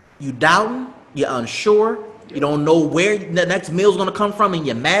 you doubting, you're unsure, you don't know where the next meal's going to come from, and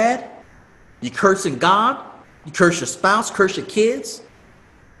you're mad. You're cursing God. You curse your spouse, curse your kids.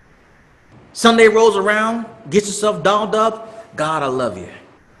 Sunday rolls around, get yourself dolled up. God, I love you.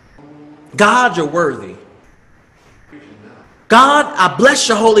 God, you're worthy. God, I bless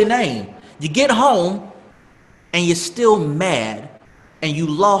your holy name. You get home and you're still mad and you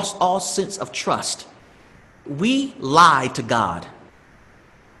lost all sense of trust. We lie to God.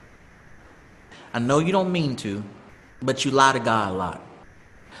 I know you don't mean to, but you lie to God a lot.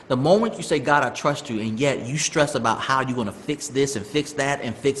 The moment you say, God, I trust you, and yet you stress about how you're going to fix this and fix that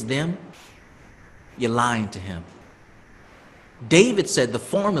and fix them, you're lying to him. David said the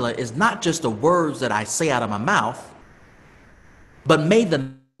formula is not just the words that I say out of my mouth, but may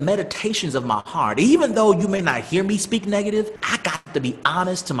the meditations of my heart, even though you may not hear me speak negative, I got to be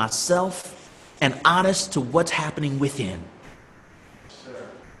honest to myself and honest to what's happening within.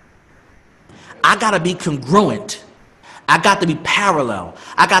 I got to be congruent. I got to be parallel.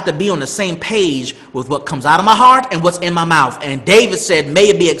 I got to be on the same page with what comes out of my heart and what's in my mouth. And David said, may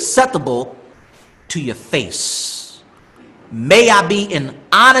it be acceptable to your face. May I be in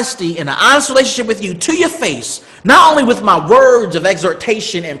honesty, in an honest relationship with you to your face, not only with my words of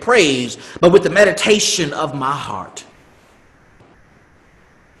exhortation and praise, but with the meditation of my heart.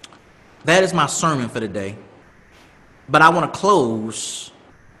 That is my sermon for today. But I want to close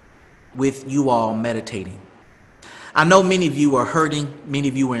with you all meditating. I know many of you are hurting, many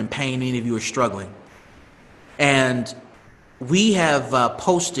of you are in pain, many of you are struggling. And we have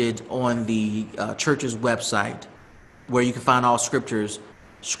posted on the church's website, where you can find all scriptures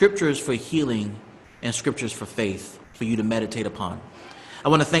for healing and scriptures for faith for you to meditate upon. I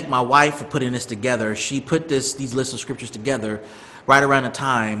want to thank my wife for putting this together. She put these lists of scriptures together right around the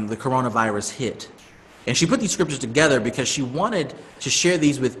time the coronavirus hit. And she put these scriptures together because she wanted to share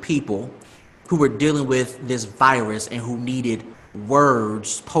these with people who were dealing with this virus and who needed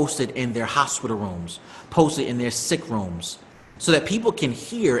words posted in their hospital rooms, posted in their sick rooms, so that people can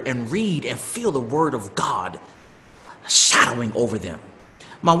hear and read and feel the word of God shadowing over them.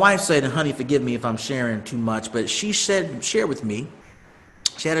 My wife said, and honey, forgive me if I'm sharing too much, but she shared with me,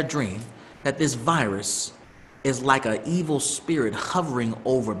 she had a dream that this virus is like an evil spirit hovering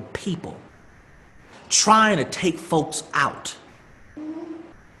over people, trying to take folks out.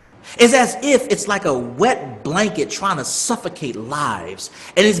 It's as if it's like a wet blanket trying to suffocate lives,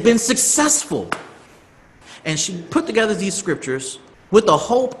 and it's been successful. And she put together these scriptures with the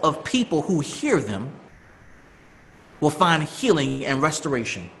hope of people who hear them will find healing and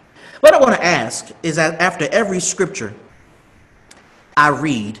restoration. What I want to ask is that after every scripture I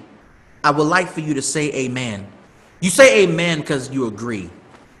read, I would like for you to say amen. You say amen because you agree.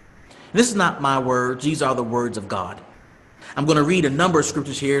 This is not my words. These are the words of God. I'm going to read a number of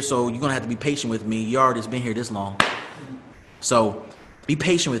scriptures here, so you're going to have to be patient with me. You already been here this long. So be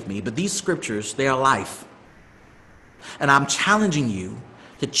patient with me. But these scriptures, they are life. And I'm challenging you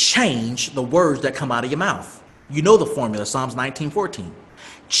to change the words that come out of your mouth. You know the formula, Psalms 19:14.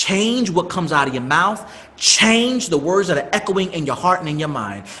 Change what comes out of your mouth. Change the words that are echoing in your heart and in your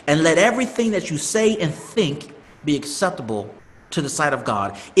mind. And let everything that you say and think be acceptable to the sight of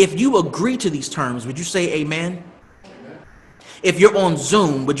God. If you agree to these terms, would you say amen? Amen. If you're on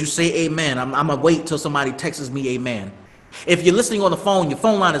Zoom, would you say amen? I'm going to wait till somebody texts me amen. If you're listening on the phone, your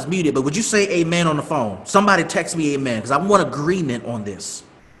phone line is muted, but would you say amen on the phone? Somebody text me amen, because I want agreement on this.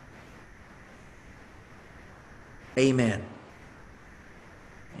 Amen.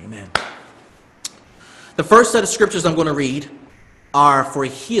 Amen. The first set of scriptures I'm going to read are for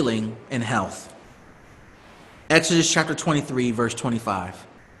healing and health. Exodus chapter 23, verse 25.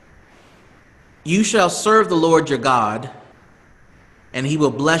 You shall serve the Lord your God, and he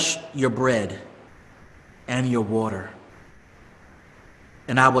will bless your bread and your water.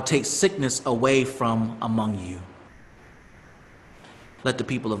 And I will take sickness away from among you. Let the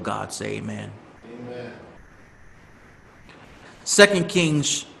people of God say amen. Amen. 2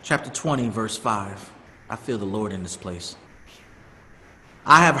 Kings chapter 20, verse 5. I feel the Lord in this place.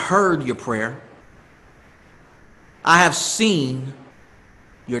 I have heard your prayer. I have seen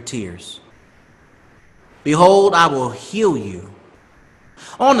your tears. Behold, I will heal you.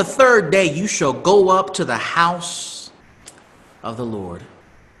 On the third day you shall go up to the house of the Lord.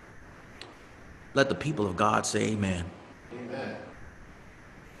 Let the people of God say amen. Amen.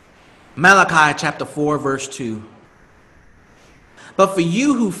 Malachi chapter 4, verse 2. But for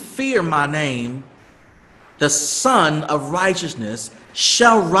you who fear my name The Son of Righteousness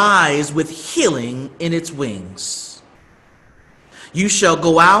shall rise with healing in its wings. You shall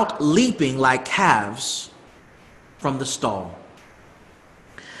go out leaping like calves from the stall.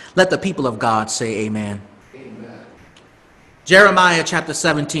 Let the people of God say amen. Amen. Jeremiah chapter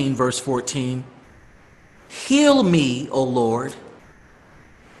 17, verse 14. Heal me, O Lord,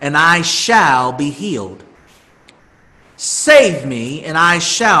 and I shall be healed. Save me, and I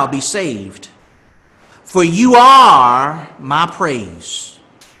shall be saved. For you are my praise.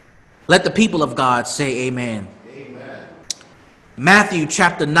 Let the people of God say amen. Amen. Matthew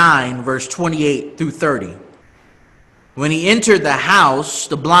chapter 9, verse 28 through 30. When he entered the house,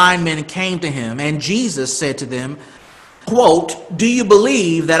 the blind men came to him, and Jesus said to them, quote, do you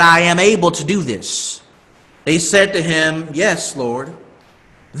believe that I am able to do this? They said to him, yes, Lord.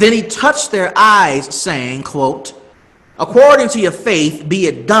 Then he touched their eyes, saying, quote, according to your faith be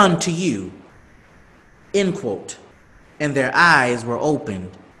it done to you. End quote. And their eyes were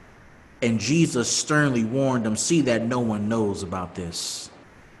opened, and Jesus sternly warned them, see that no one knows about this.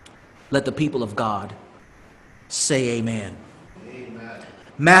 Let the people of God say amen. Amen.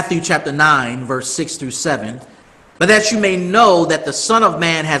 Matthew chapter 9, verse 6 through 7. But that you may know that the Son of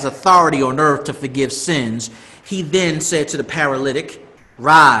Man has authority on earth to forgive sins, he then said to the paralytic,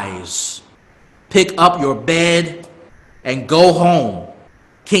 rise, pick up your bed, and go home.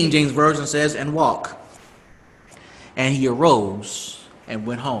 King James Version says, and walk. And he arose and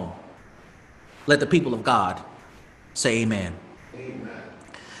went home. Let the people of God say amen. Amen.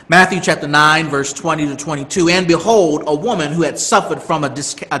 Matthew chapter 9, verse 20 to 22. And behold, a woman who had suffered from a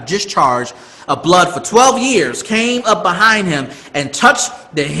discharge of blood for 12 years came up behind him and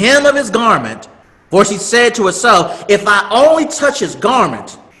touched the hem of his garment. For she said to herself, if I only touch his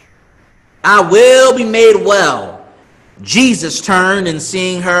garment, I will be made well. Jesus turned, and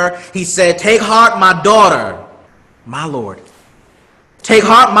seeing her, he said, take heart, my daughter. My Lord, take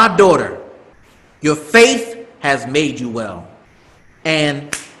heart, my daughter. Your faith has made you well.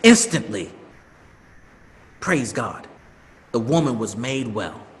 And instantly, praise God, the woman was made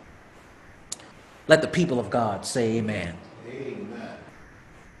well. Let the people of God say amen. Amen.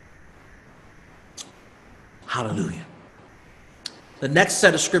 Hallelujah. The next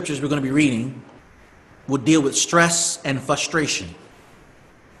set of scriptures we're going to be reading will deal with stress and frustration.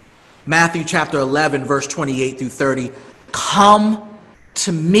 Matthew chapter 11, verse 28 through 30. Come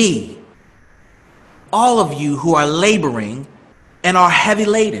to me, all of you who are laboring and are heavy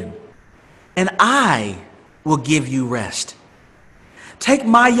laden, and I will give you rest. Take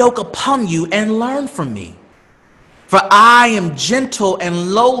my yoke upon you and learn from me. For I am gentle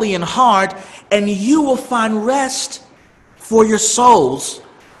and lowly in heart, and you will find rest for your souls.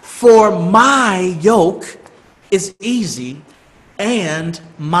 For my yoke is easy and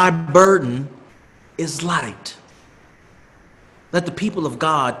my burden is light. Let the people of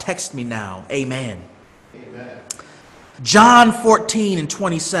God text me now. Amen. Amen. John 14 and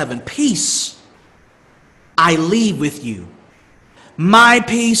 27. Peace I leave with you. My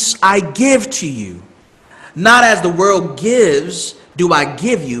peace I give to you. Not as the world gives, do I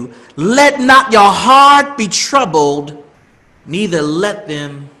give you. Let not your heart be troubled, neither let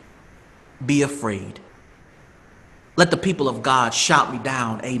them be afraid. Let the people of God shout me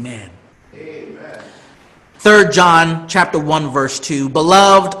down. Amen. Amen. 3 John chapter 1, verse 2.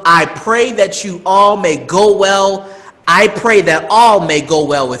 Beloved, I pray that you all may go well. I pray that all may go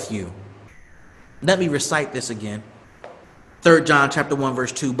well with you. Let me recite this again. 3 John chapter 1,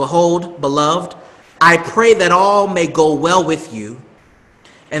 verse 2. Behold, beloved, I pray that all may go well with you,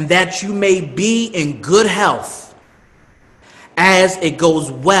 and that you may be in good health, as it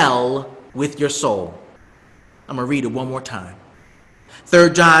goes well with your soul. I'm going to read it one more time.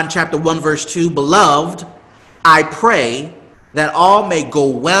 3 John chapter 1, verse 2. Beloved, I pray that all may go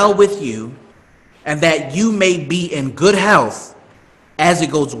well with you, and that you may be in good health, as it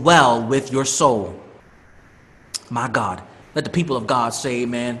goes well with your soul. My God, let the people of God say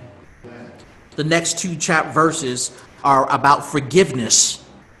amen. Amen. The next two verses are about forgiveness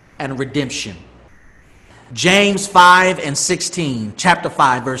and redemption. James 5 and 16, chapter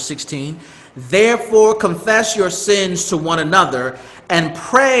 5, verse 16. Therefore confess your sins to one another and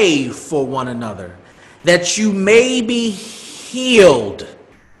pray for one another, that you may be healed.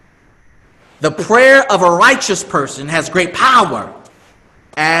 The prayer of a righteous person has great power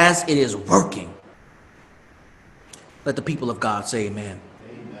as it is working. Let the people of God say amen.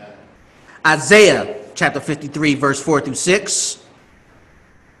 Amen. Isaiah chapter 53, verse 4 through 6.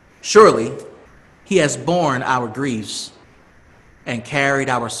 Surely he has borne our griefs and carried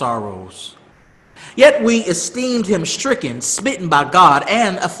our sorrows. Yet we esteemed him stricken, smitten by God,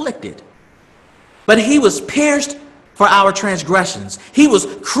 and afflicted. But he was pierced for our transgressions. He was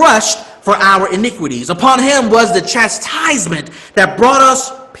crushed for our iniquities. Upon him was the chastisement that brought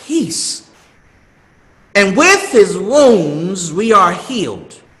us peace. And with his wounds we are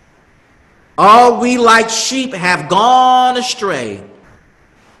healed. All we like sheep have gone astray.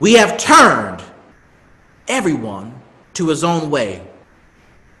 We have turned everyone to his own way.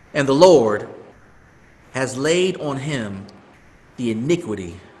 And the Lord has laid on him the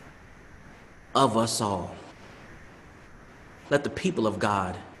iniquity of us all. Let the people of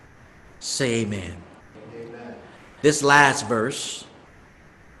God say amen. Amen. This last verse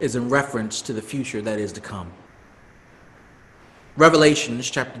is in reference to the future that is to come. Revelations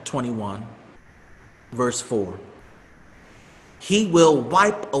chapter 21, verse 4. He will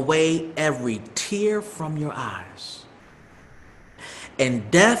wipe away every tear from your eyes, and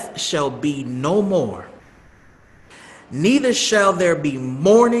death shall be no more. Neither shall there be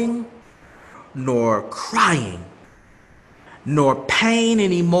mourning, nor crying, nor pain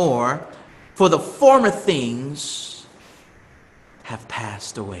anymore, for the former things have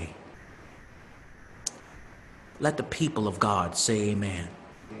passed away. Let the people of God say amen.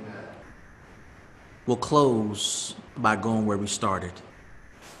 Amen. We'll close by going where we started.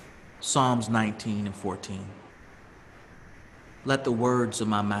 Psalms 19 and 14. Let the words of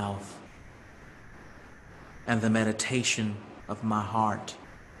my mouth and the meditation of my heart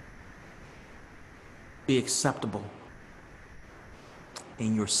be acceptable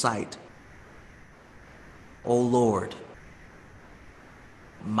in your sight, O Lord,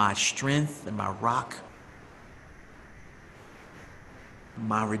 my strength and my rock,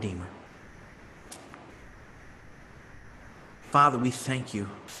 my Redeemer. Father, we thank you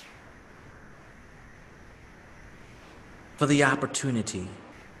for the opportunity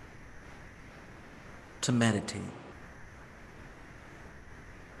to meditate.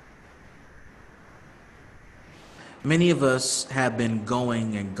 Many of us have been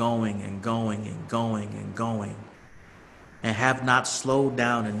going and going and going and going and going and have not slowed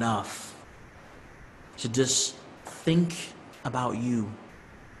down enough to just think about you.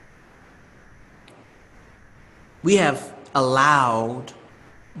 We have allowed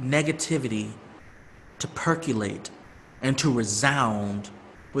negativity to percolate and to resound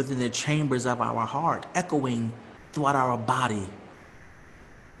within the chambers of our heart, echoing throughout our body.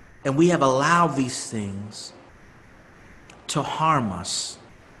 And we have allowed these things to harm us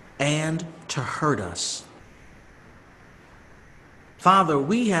and to hurt us. Father,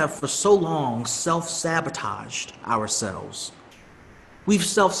 we have for so long self-sabotaged ourselves. We've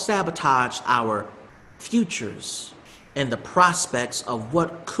self-sabotaged our futures and the prospects of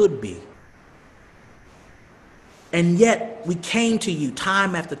what could be. And yet we came to you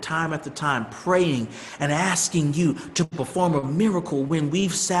time after time after time, praying and asking you to perform a miracle when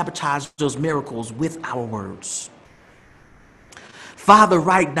we've sabotaged those miracles with our words. Father,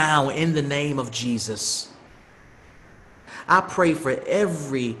 right now, in the name of Jesus, I pray for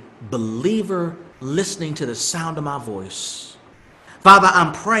every believer listening to the sound of my voice. Father,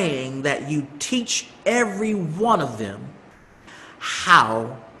 I'm praying that you teach every one of them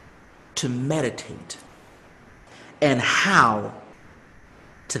how to meditate and how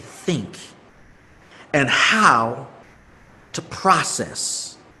to think and how to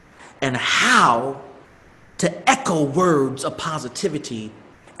process and how to echo words of positivity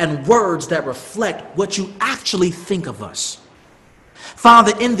and words that reflect what you actually think of us.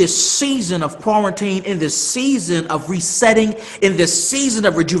 Father, in this season of quarantine, in this season of resetting, in this season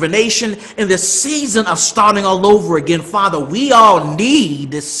of rejuvenation, in this season of starting all over again, Father, we all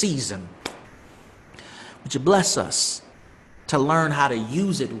need this season. Would you bless us to learn how to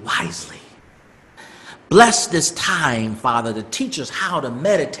use it wisely? Bless this time, Father, to teach us how to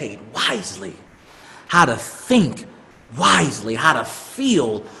meditate wisely, how to think wisely, how to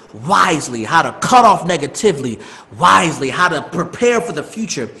feel wisely, how to cut off negatively wisely, how to prepare for the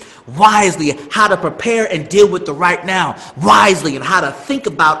future wisely, how to prepare and deal with the right now wisely, and how to think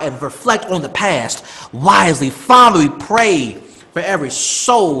about and reflect on the past wisely. Father, we pray for every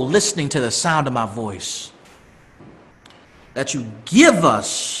soul listening to the sound of my voice, that you give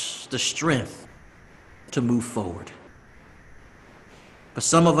us the strength to move forward. For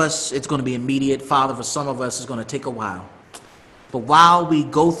some of us, it's going to be immediate. Father, for some of us, it's going to take a while. But while we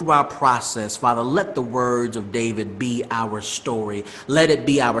go through our process, Father, let the words of David be our story. Let it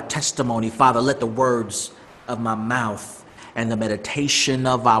be our testimony. Father, let the words of my mouth and the meditation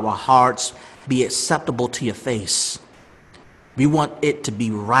of our hearts be acceptable to your face. We want it to be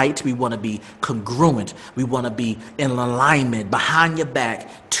right. We want to be congruent. We want to be in alignment, behind your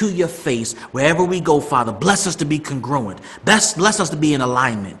back, to your face. Wherever we go, Father, bless us to be congruent. Bless us to be in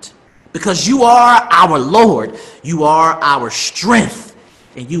alignment. because you are our Lord, you are our strength,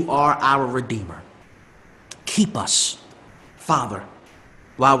 and you are our Redeemer. Keep us, Father,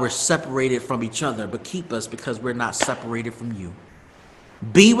 while we're separated from each other, but keep us because we're not separated from you.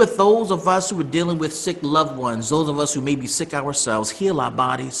 Be with those of us who are dealing with sick loved ones, those of us who may be sick ourselves. Heal our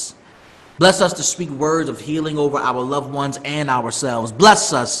bodies. Bless us to speak words of healing over our loved ones and ourselves.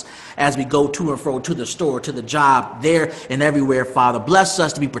 Bless us as we go to and fro, to the store, to the job, there and everywhere, Father. Bless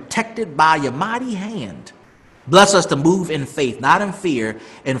us to be protected by your mighty hand. Bless us to move in faith, not in fear,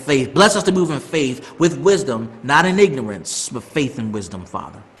 in faith. Bless us to move in faith with wisdom, not in ignorance, but faith and wisdom,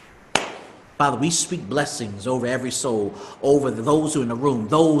 Father. Father, we speak blessings over every soul, over those who are in the room,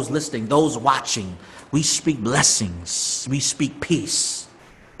 those listening, those watching. We speak blessings. We speak peace.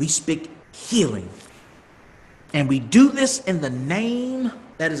 We speak healing. And we do this in the name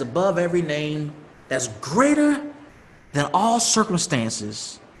that is above every name, that's greater than all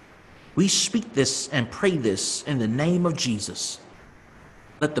circumstances. We speak this and pray this in the name of Jesus.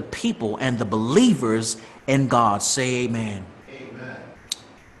 Let the people and the believers in God say amen. Amen.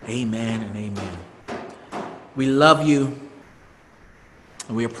 Amen and amen. We love you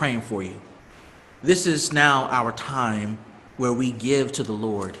and we are praying for you. This is now our time where we give to the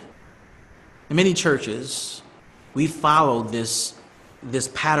Lord. In many churches, we follow this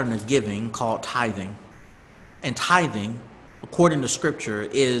pattern of giving called tithing. And tithing, according to Scripture,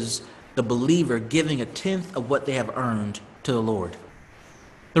 is the believer giving a tenth of what they have earned to the Lord.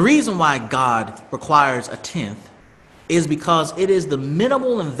 The reason why God requires a tenth is because it is the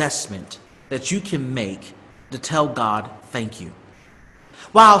minimal investment that you can make to tell God thank you.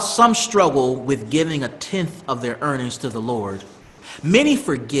 While some struggle with giving a tenth of their earnings to the Lord, many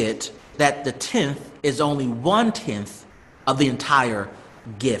forget that the tenth is only 1/10 of the entire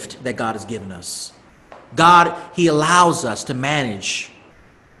gift that God has given us. God, he allows us to manage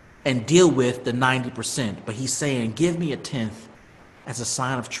and deal with the 90%, but he's saying, give me a tenth as a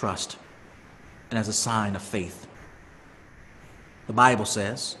sign of trust and as a sign of faith. The Bible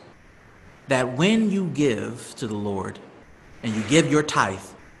says that when you give to the Lord and you give your tithe,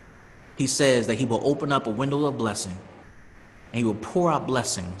 he says that he will open up a window of blessing and he will pour out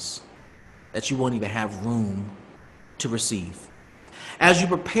blessings that you won't even have room to receive. As you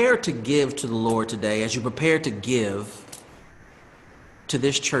prepare to give to the Lord today, as you prepare to give to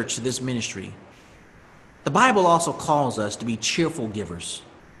this church, to this ministry, the Bible also calls us to be cheerful givers.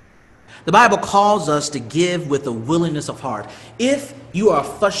 The Bible calls us to give with a willingness of heart. If you are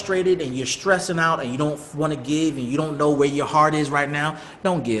frustrated and you're stressing out and you don't want to give and you don't know where your heart is right now,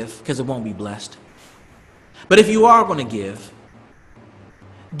 don't give because it won't be blessed. But if you are going to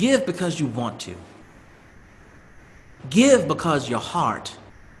give because you want to. Give because your heart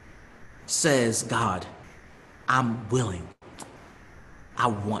says, God, I'm willing. I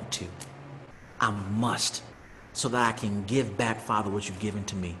want to. I must, so that I can give back, Father, what you've given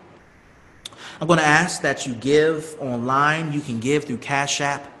to me. I'm going to ask that you give online. You can give through Cash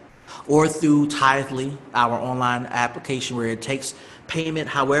App or through Tithely, our online application where it takes payment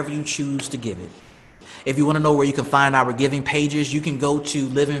however you choose to give it. If you want to know where you can find our giving pages, you can go to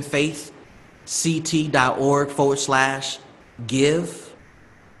livingfaithct.org/give.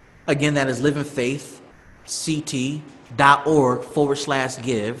 Again, that is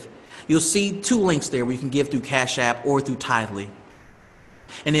livingfaithct.org/give. You'll see two links there where you can give through Cash App or through Tithely.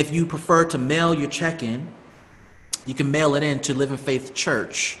 And if you prefer to mail your check in, you can mail it in to Living Faith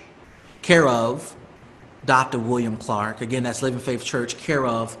Church, care of Dr. William Clark. Again, that's Living Faith Church, care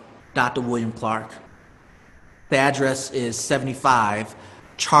of Dr. William Clark. The address is 75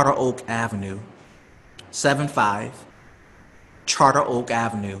 Charter Oak Avenue, 75 Charter Oak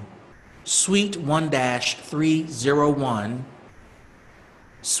Avenue, Suite 1-301,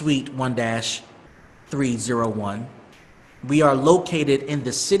 Suite 1-301. We are located in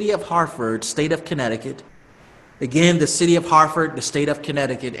the city of Hartford, state of Connecticut. Again, the city of Hartford, the state of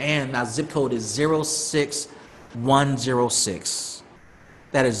Connecticut, and our zip code is 06106.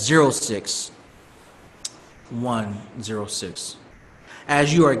 That is 06106.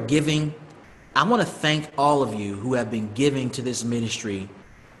 As you are giving, I want to thank all of you who have been giving to this ministry,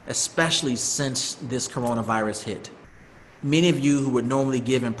 especially since this coronavirus hit. Many of you who would normally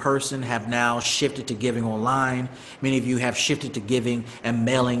give in person have now shifted to giving online. Many of you have shifted to giving and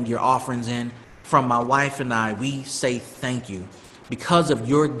mailing your offerings in. From my wife and I, we say thank you. Because of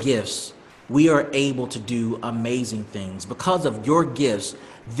your gifts, we are able to do amazing things. Because of your gifts,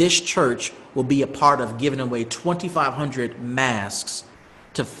 this church will be a part of giving away 2,500 masks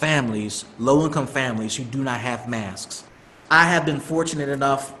to families, low-income families who do not have masks. I have been fortunate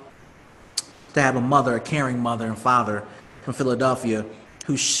enough to have a mother, a caring mother and father from Philadelphia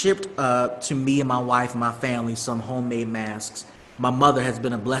who shipped to me and my wife and my family some homemade masks. My mother has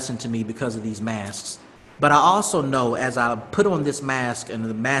been a blessing to me because of these masks. But I also know as I put on this mask and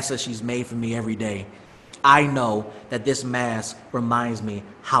the mask that she's made for me every day, I know that this mask reminds me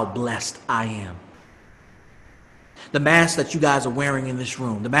how blessed I am. The mask that you guys are wearing in this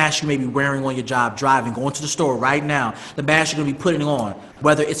room, the mask you may be wearing on your job, driving, going to the store right now, the mask you're going to be putting on,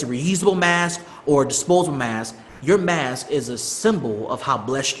 whether it's a reusable mask or a disposable mask, your mask is a symbol of how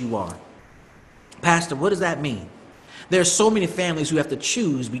blessed you are. Pastor, what does that mean? There are so many families who have to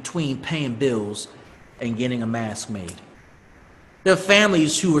choose between paying bills and getting a mask made. There are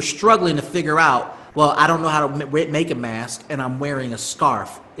families who are struggling to figure out, well, I don't know how to make a mask and I'm wearing a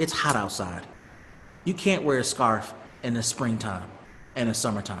scarf. It's hot outside. You can't wear a scarf in the springtime and the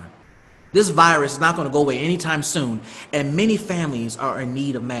summertime. This virus is not going to go away anytime soon, and many families are in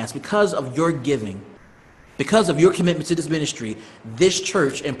need of masks. Because of your giving, because of your commitment to this ministry, this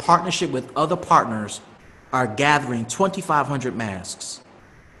church, in partnership with other partners, are gathering 2,500 masks.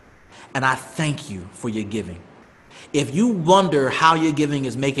 And I thank you for your giving. If you wonder how your giving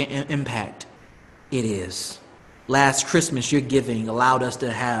is making an impact, it is. Last Christmas, your giving allowed us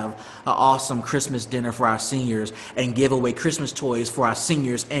to have an awesome Christmas dinner for our seniors and give away Christmas toys for our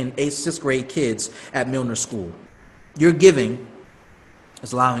seniors and 6th grade kids at Milner School. Your giving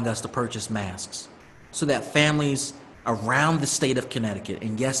is allowing us to purchase masks so that families around the state of Connecticut,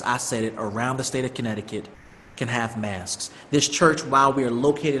 and yes, I said it, around the state of Connecticut, can have masks. This church, while we are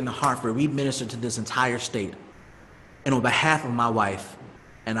located in Hartford, we minister to this entire state. And on behalf of my wife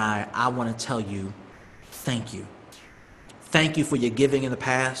and I want to tell you, thank you. Thank you for your giving in the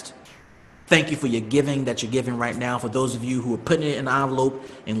past. Thank you for your giving that you're giving right now. For those of you who are putting it in an envelope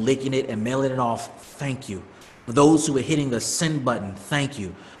and licking it and mailing it off, thank you. For those who are hitting the send button, thank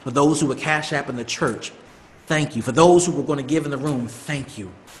you. For those who are Cash App in the church, thank you. For those who were going to give in the room, thank you.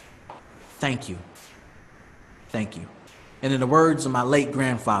 Thank you. Thank you. And in the words of my late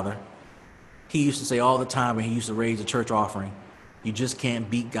grandfather, he used to say all the time when he used to raise a church offering, you just can't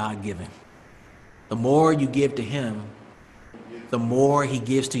beat God giving. The more you give to him, the more he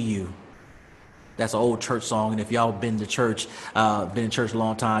gives to you. That's an old church song, and if y'all been in church a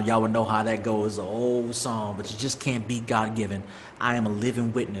long time, y'all would know how that goes. It's an old song, but you just can't beat God given. I am a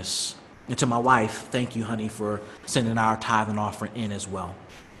living witness. And to my wife, thank you, honey, for sending our tithe and offering in as well.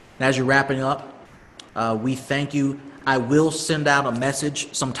 And as you're wrapping up, we thank you. I will send out a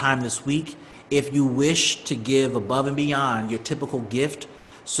message sometime this week if you wish to give above and beyond your typical gift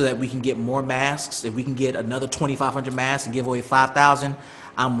so that we can get more masks. If we can get another 2,500 masks and give away 5,000,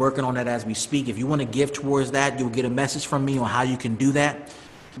 I'm working on that as we speak. If you want to give towards that, you'll get a message from me on how you can do that.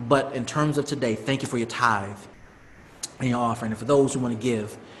 But in terms of today, thank you for your tithe and your offering. And for those who want to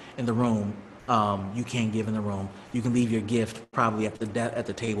give in the room, you can give in the room. You can leave your gift probably at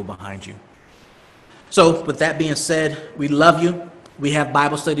the table behind you. So with that being said, we love you. We have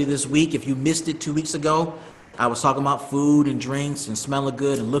Bible study this week. If you missed it 2 weeks ago, I was talking about food and drinks and smelling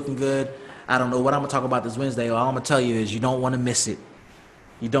good and looking good. I don't know what I'm going to talk about this Wednesday. All I'm going to tell you is you don't want to miss it.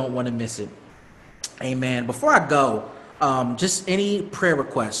 You don't want to miss it. Amen. Before I go, just any prayer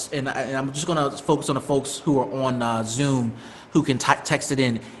requests, and I'm just going to focus on the folks who are on Zoom who can text it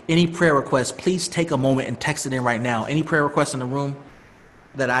in. Any prayer requests, please take a moment and text it in right now. Any prayer requests in the room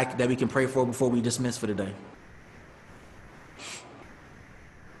that we can pray for before we dismiss for the day?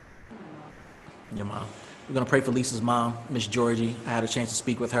 Your mom. We're going to pray for Lisa's mom, Miss Georgie. I had a chance to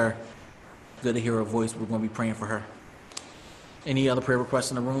speak with her. Good to hear her voice. We're going to be praying for her. Any other prayer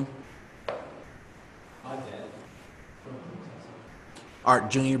requests in the room? Art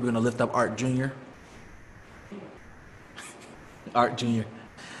Jr. We're going to lift up Art Jr. Art Jr.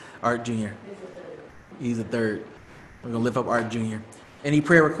 Art Jr. He's the third. We're going to lift up Art Jr. Any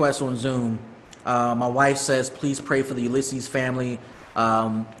prayer requests on Zoom? My wife says, please pray for the Ulysses family.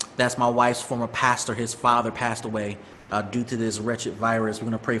 That's my wife's former pastor. His father passed away due to this wretched virus. We're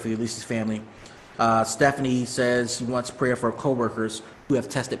going to pray for the Ulysses family. Stephanie says she wants prayer for coworkers who have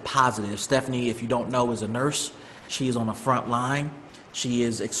tested positive. Stephanie, if you don't know, is a nurse. She is on the front line. She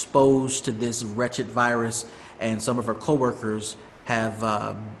is exposed to this wretched virus, and some of her coworkers have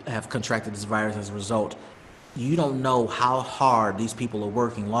contracted this virus as a result. You don't know how hard these people are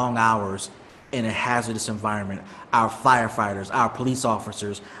working, long hours, in a hazardous environment. Our firefighters, our police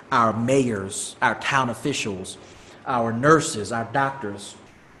officers, our mayors, our town officials, our nurses, our doctors,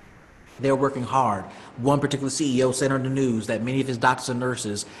 they're working hard. One particular CEO said on the news that many of his doctors and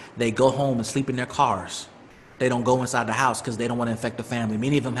nurses, they go home and sleep in their cars. They don't go inside the house because they don't want to infect the family.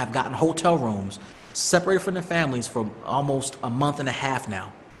 Many of them have gotten hotel rooms, separated from their families for almost a month and a half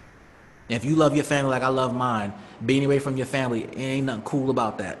now. If you love your family like I love mine, being away from your family, ain't nothing cool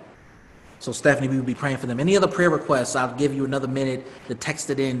about that. So Stephanie, we will be praying for them. Any other prayer requests? I'll give you another minute to text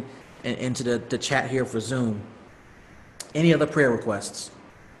it in and into the chat here for Zoom. Any other prayer requests?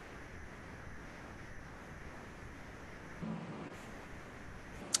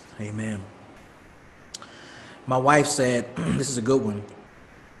 Amen. My wife said, this is a good one.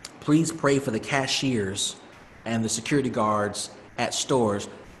 Please pray for the cashiers and the security guards at stores.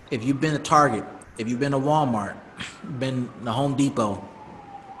 If you've been to Target, if you've been to Walmart, been to Home Depot,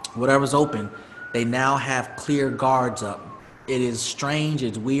 whatever's open, they now have clear guards up. It is strange,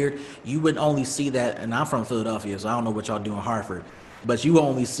 it's weird. You would only see that, and I'm from Philadelphia, so I don't know what y'all do in Hartford, but you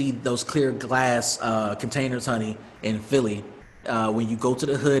only see those clear glass containers, honey, in Philly. When you go to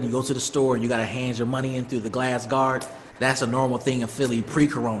the hood, you go to the store, and you gotta hand your money in through the glass guard. That's a normal thing in Philly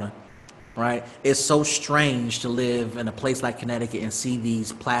pre-corona, right? It's so strange to live in a place like Connecticut and see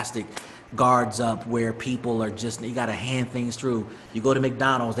these plastic guards up where people are just, you gotta hand things through. You go to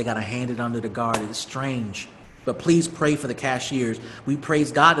McDonald's, they gotta hand it under the guard. It's strange. But please pray for the cashiers. We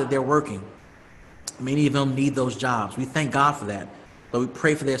praise God that they're working. Many of them need those jobs. We thank God for that. But we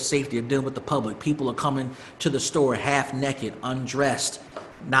pray for their safety. They're dealing with the public. People are coming to the store half naked, undressed,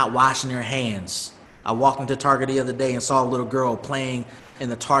 not washing their hands. I walked into Target the other day and saw a little girl playing in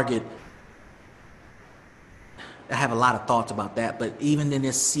the Target. I have a lot of thoughts about that, but even in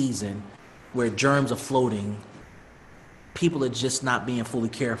this season where germs are floating, people are just not being fully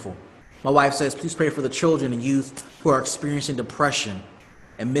careful. My wife says, please pray for the children and youth who are experiencing depression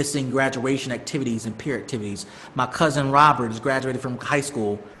and missing graduation activities and peer activities. My cousin Robert is graduating from high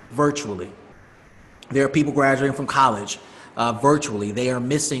school virtually. There are people graduating from college virtually. They are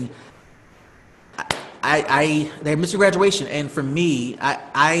missing. They're missing graduation, and for me,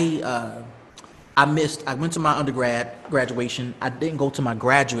 I went to my undergrad graduation. I didn't go to my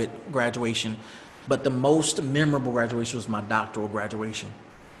graduate graduation, but the most memorable graduation was my doctoral graduation.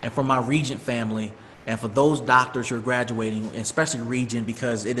 And for my Regent family, and for those doctors who are graduating, especially Regent,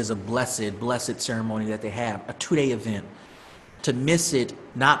 because it is a blessed ceremony that they have, a 2-day event. To miss it,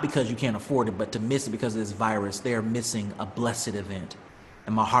 not because you can't afford it, but to miss it because of this virus, they are missing a blessed event.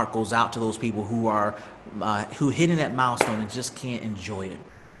 And my heart goes out to those people who hitting that milestone and just can't enjoy it.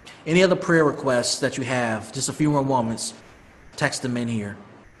 Any other prayer requests that you have, just a few more moments, text them in here.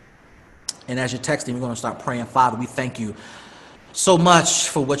 And as you're texting, we're going to start praying. Father, we thank you so much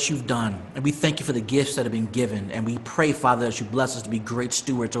for what you've done. And we thank you for the gifts that have been given. And we pray, Father, that you bless us to be great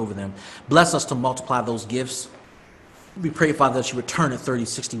stewards over them. Bless us to multiply those gifts. We pray, Father, that you return it 30,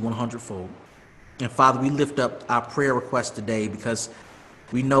 60, 100-fold. And Father, we lift up our prayer request today because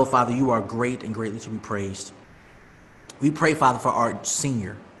we know, Father, you are great and greatly to be praised. We pray, Father, for Art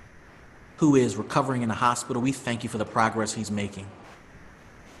Sr., who is recovering in the hospital. We thank you for the progress he's making.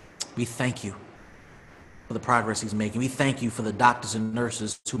 We thank you for the progress he's making. We thank you for the doctors and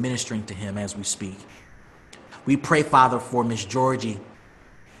nurses who are ministering to him as we speak. We pray, Father, for Miss Georgie,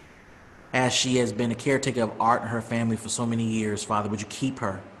 as she has been a caretaker of Art and her family for so many years. Father, would you keep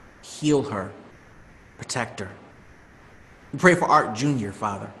her, heal her, protect her. We pray for Art Jr.,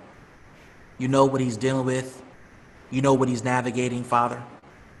 Father. You know what he's dealing with. You know what he's navigating, Father.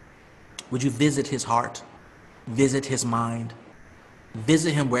 Would you visit his heart, visit his mind,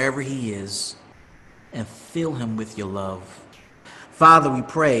 visit him wherever he is, and fill him with your love. Father, we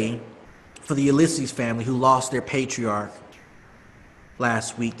pray for the Ulysses family who lost their patriarch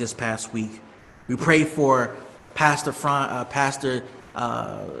this past week. We pray for Pastor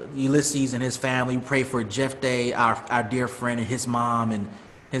Ulysses and his family. We pray for Jeff Day, our dear friend, and his mom and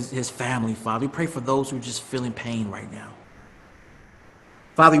his family, Father. We pray for those who are just feeling pain right now.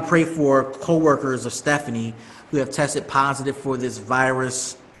 Father, we pray for co-workers of Stephanie who have tested positive for this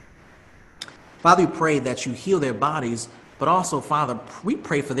virus. Father, we pray that you heal their bodies, but also, Father, we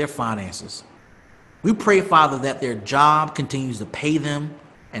pray for their finances. We pray, Father, that their job continues to pay them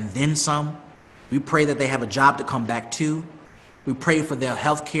and then some. We pray that they have a job to come back to. We pray for their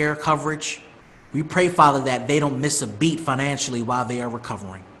health care coverage. We pray, Father, that they don't miss a beat financially while they are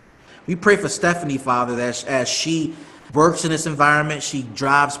recovering. We pray for Stephanie, Father, that as she works in this environment, she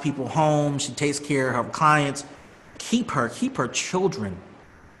drives people home, she takes care of her clients. Keep her children.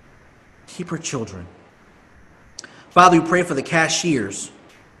 Keep her children. Father, we pray for the cashiers,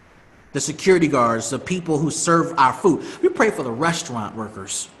 the security guards, the people who serve our food. We pray for the restaurant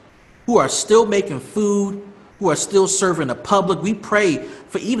workers who are still making food, who are still serving the public. We pray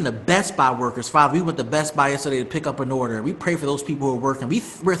for even the Best Buy workers. Father, we went to Best Buy yesterday to pick up an order. We pray for those people who are working.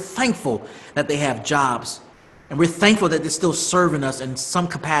 We're thankful that they have jobs. And we're thankful that they're still serving us in some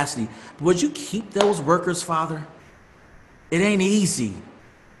capacity. But would you keep those workers, Father? It ain't easy.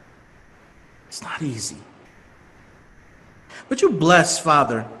 It's not easy. But you bless,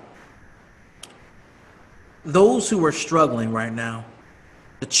 Father, those who are struggling right now,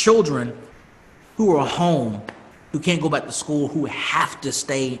 the children who are home, who can't go back to school, who have to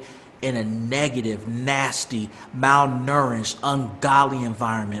stay in a negative, nasty, malnourished, ungodly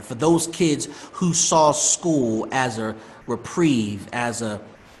environment. For those kids who saw school as a reprieve, as a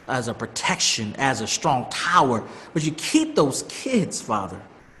protection, as a strong tower. Would you keep those kids, Father?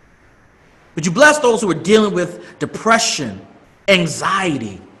 Would you bless those who are dealing with depression,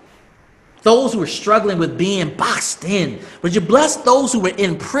 anxiety, those who are struggling with being boxed in? Would you bless those who are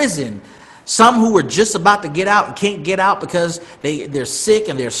in prison? Some who are just about to get out and can't get out because they're sick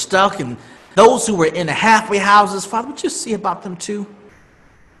and they're stuck. And those who are in the halfway houses, Father, would you see about them too?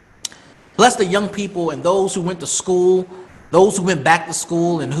 Bless the young people and those who went to school, those who went back to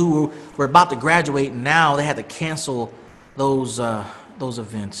school and who were about to graduate, and now they had to cancel those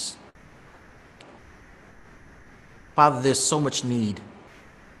events. Father, there's so much need.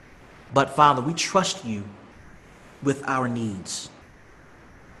 But Father, we trust you with our needs.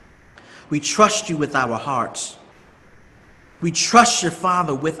 We trust you with our hearts. We trust your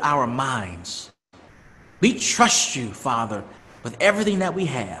Father with our minds. We trust you, Father, with everything that we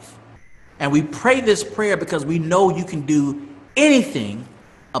have. And we pray this prayer because we know you can do anything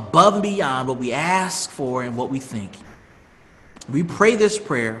above and beyond what we ask for and what we think. We pray this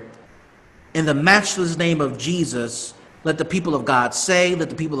prayer in the matchless name of Jesus. Let the people of God say, let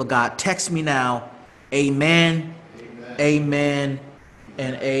the people of God text me now. Amen, amen,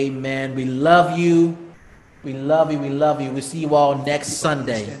 and amen. We love you. We love you. We love you. We'll see you all next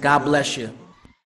Sunday. God bless you.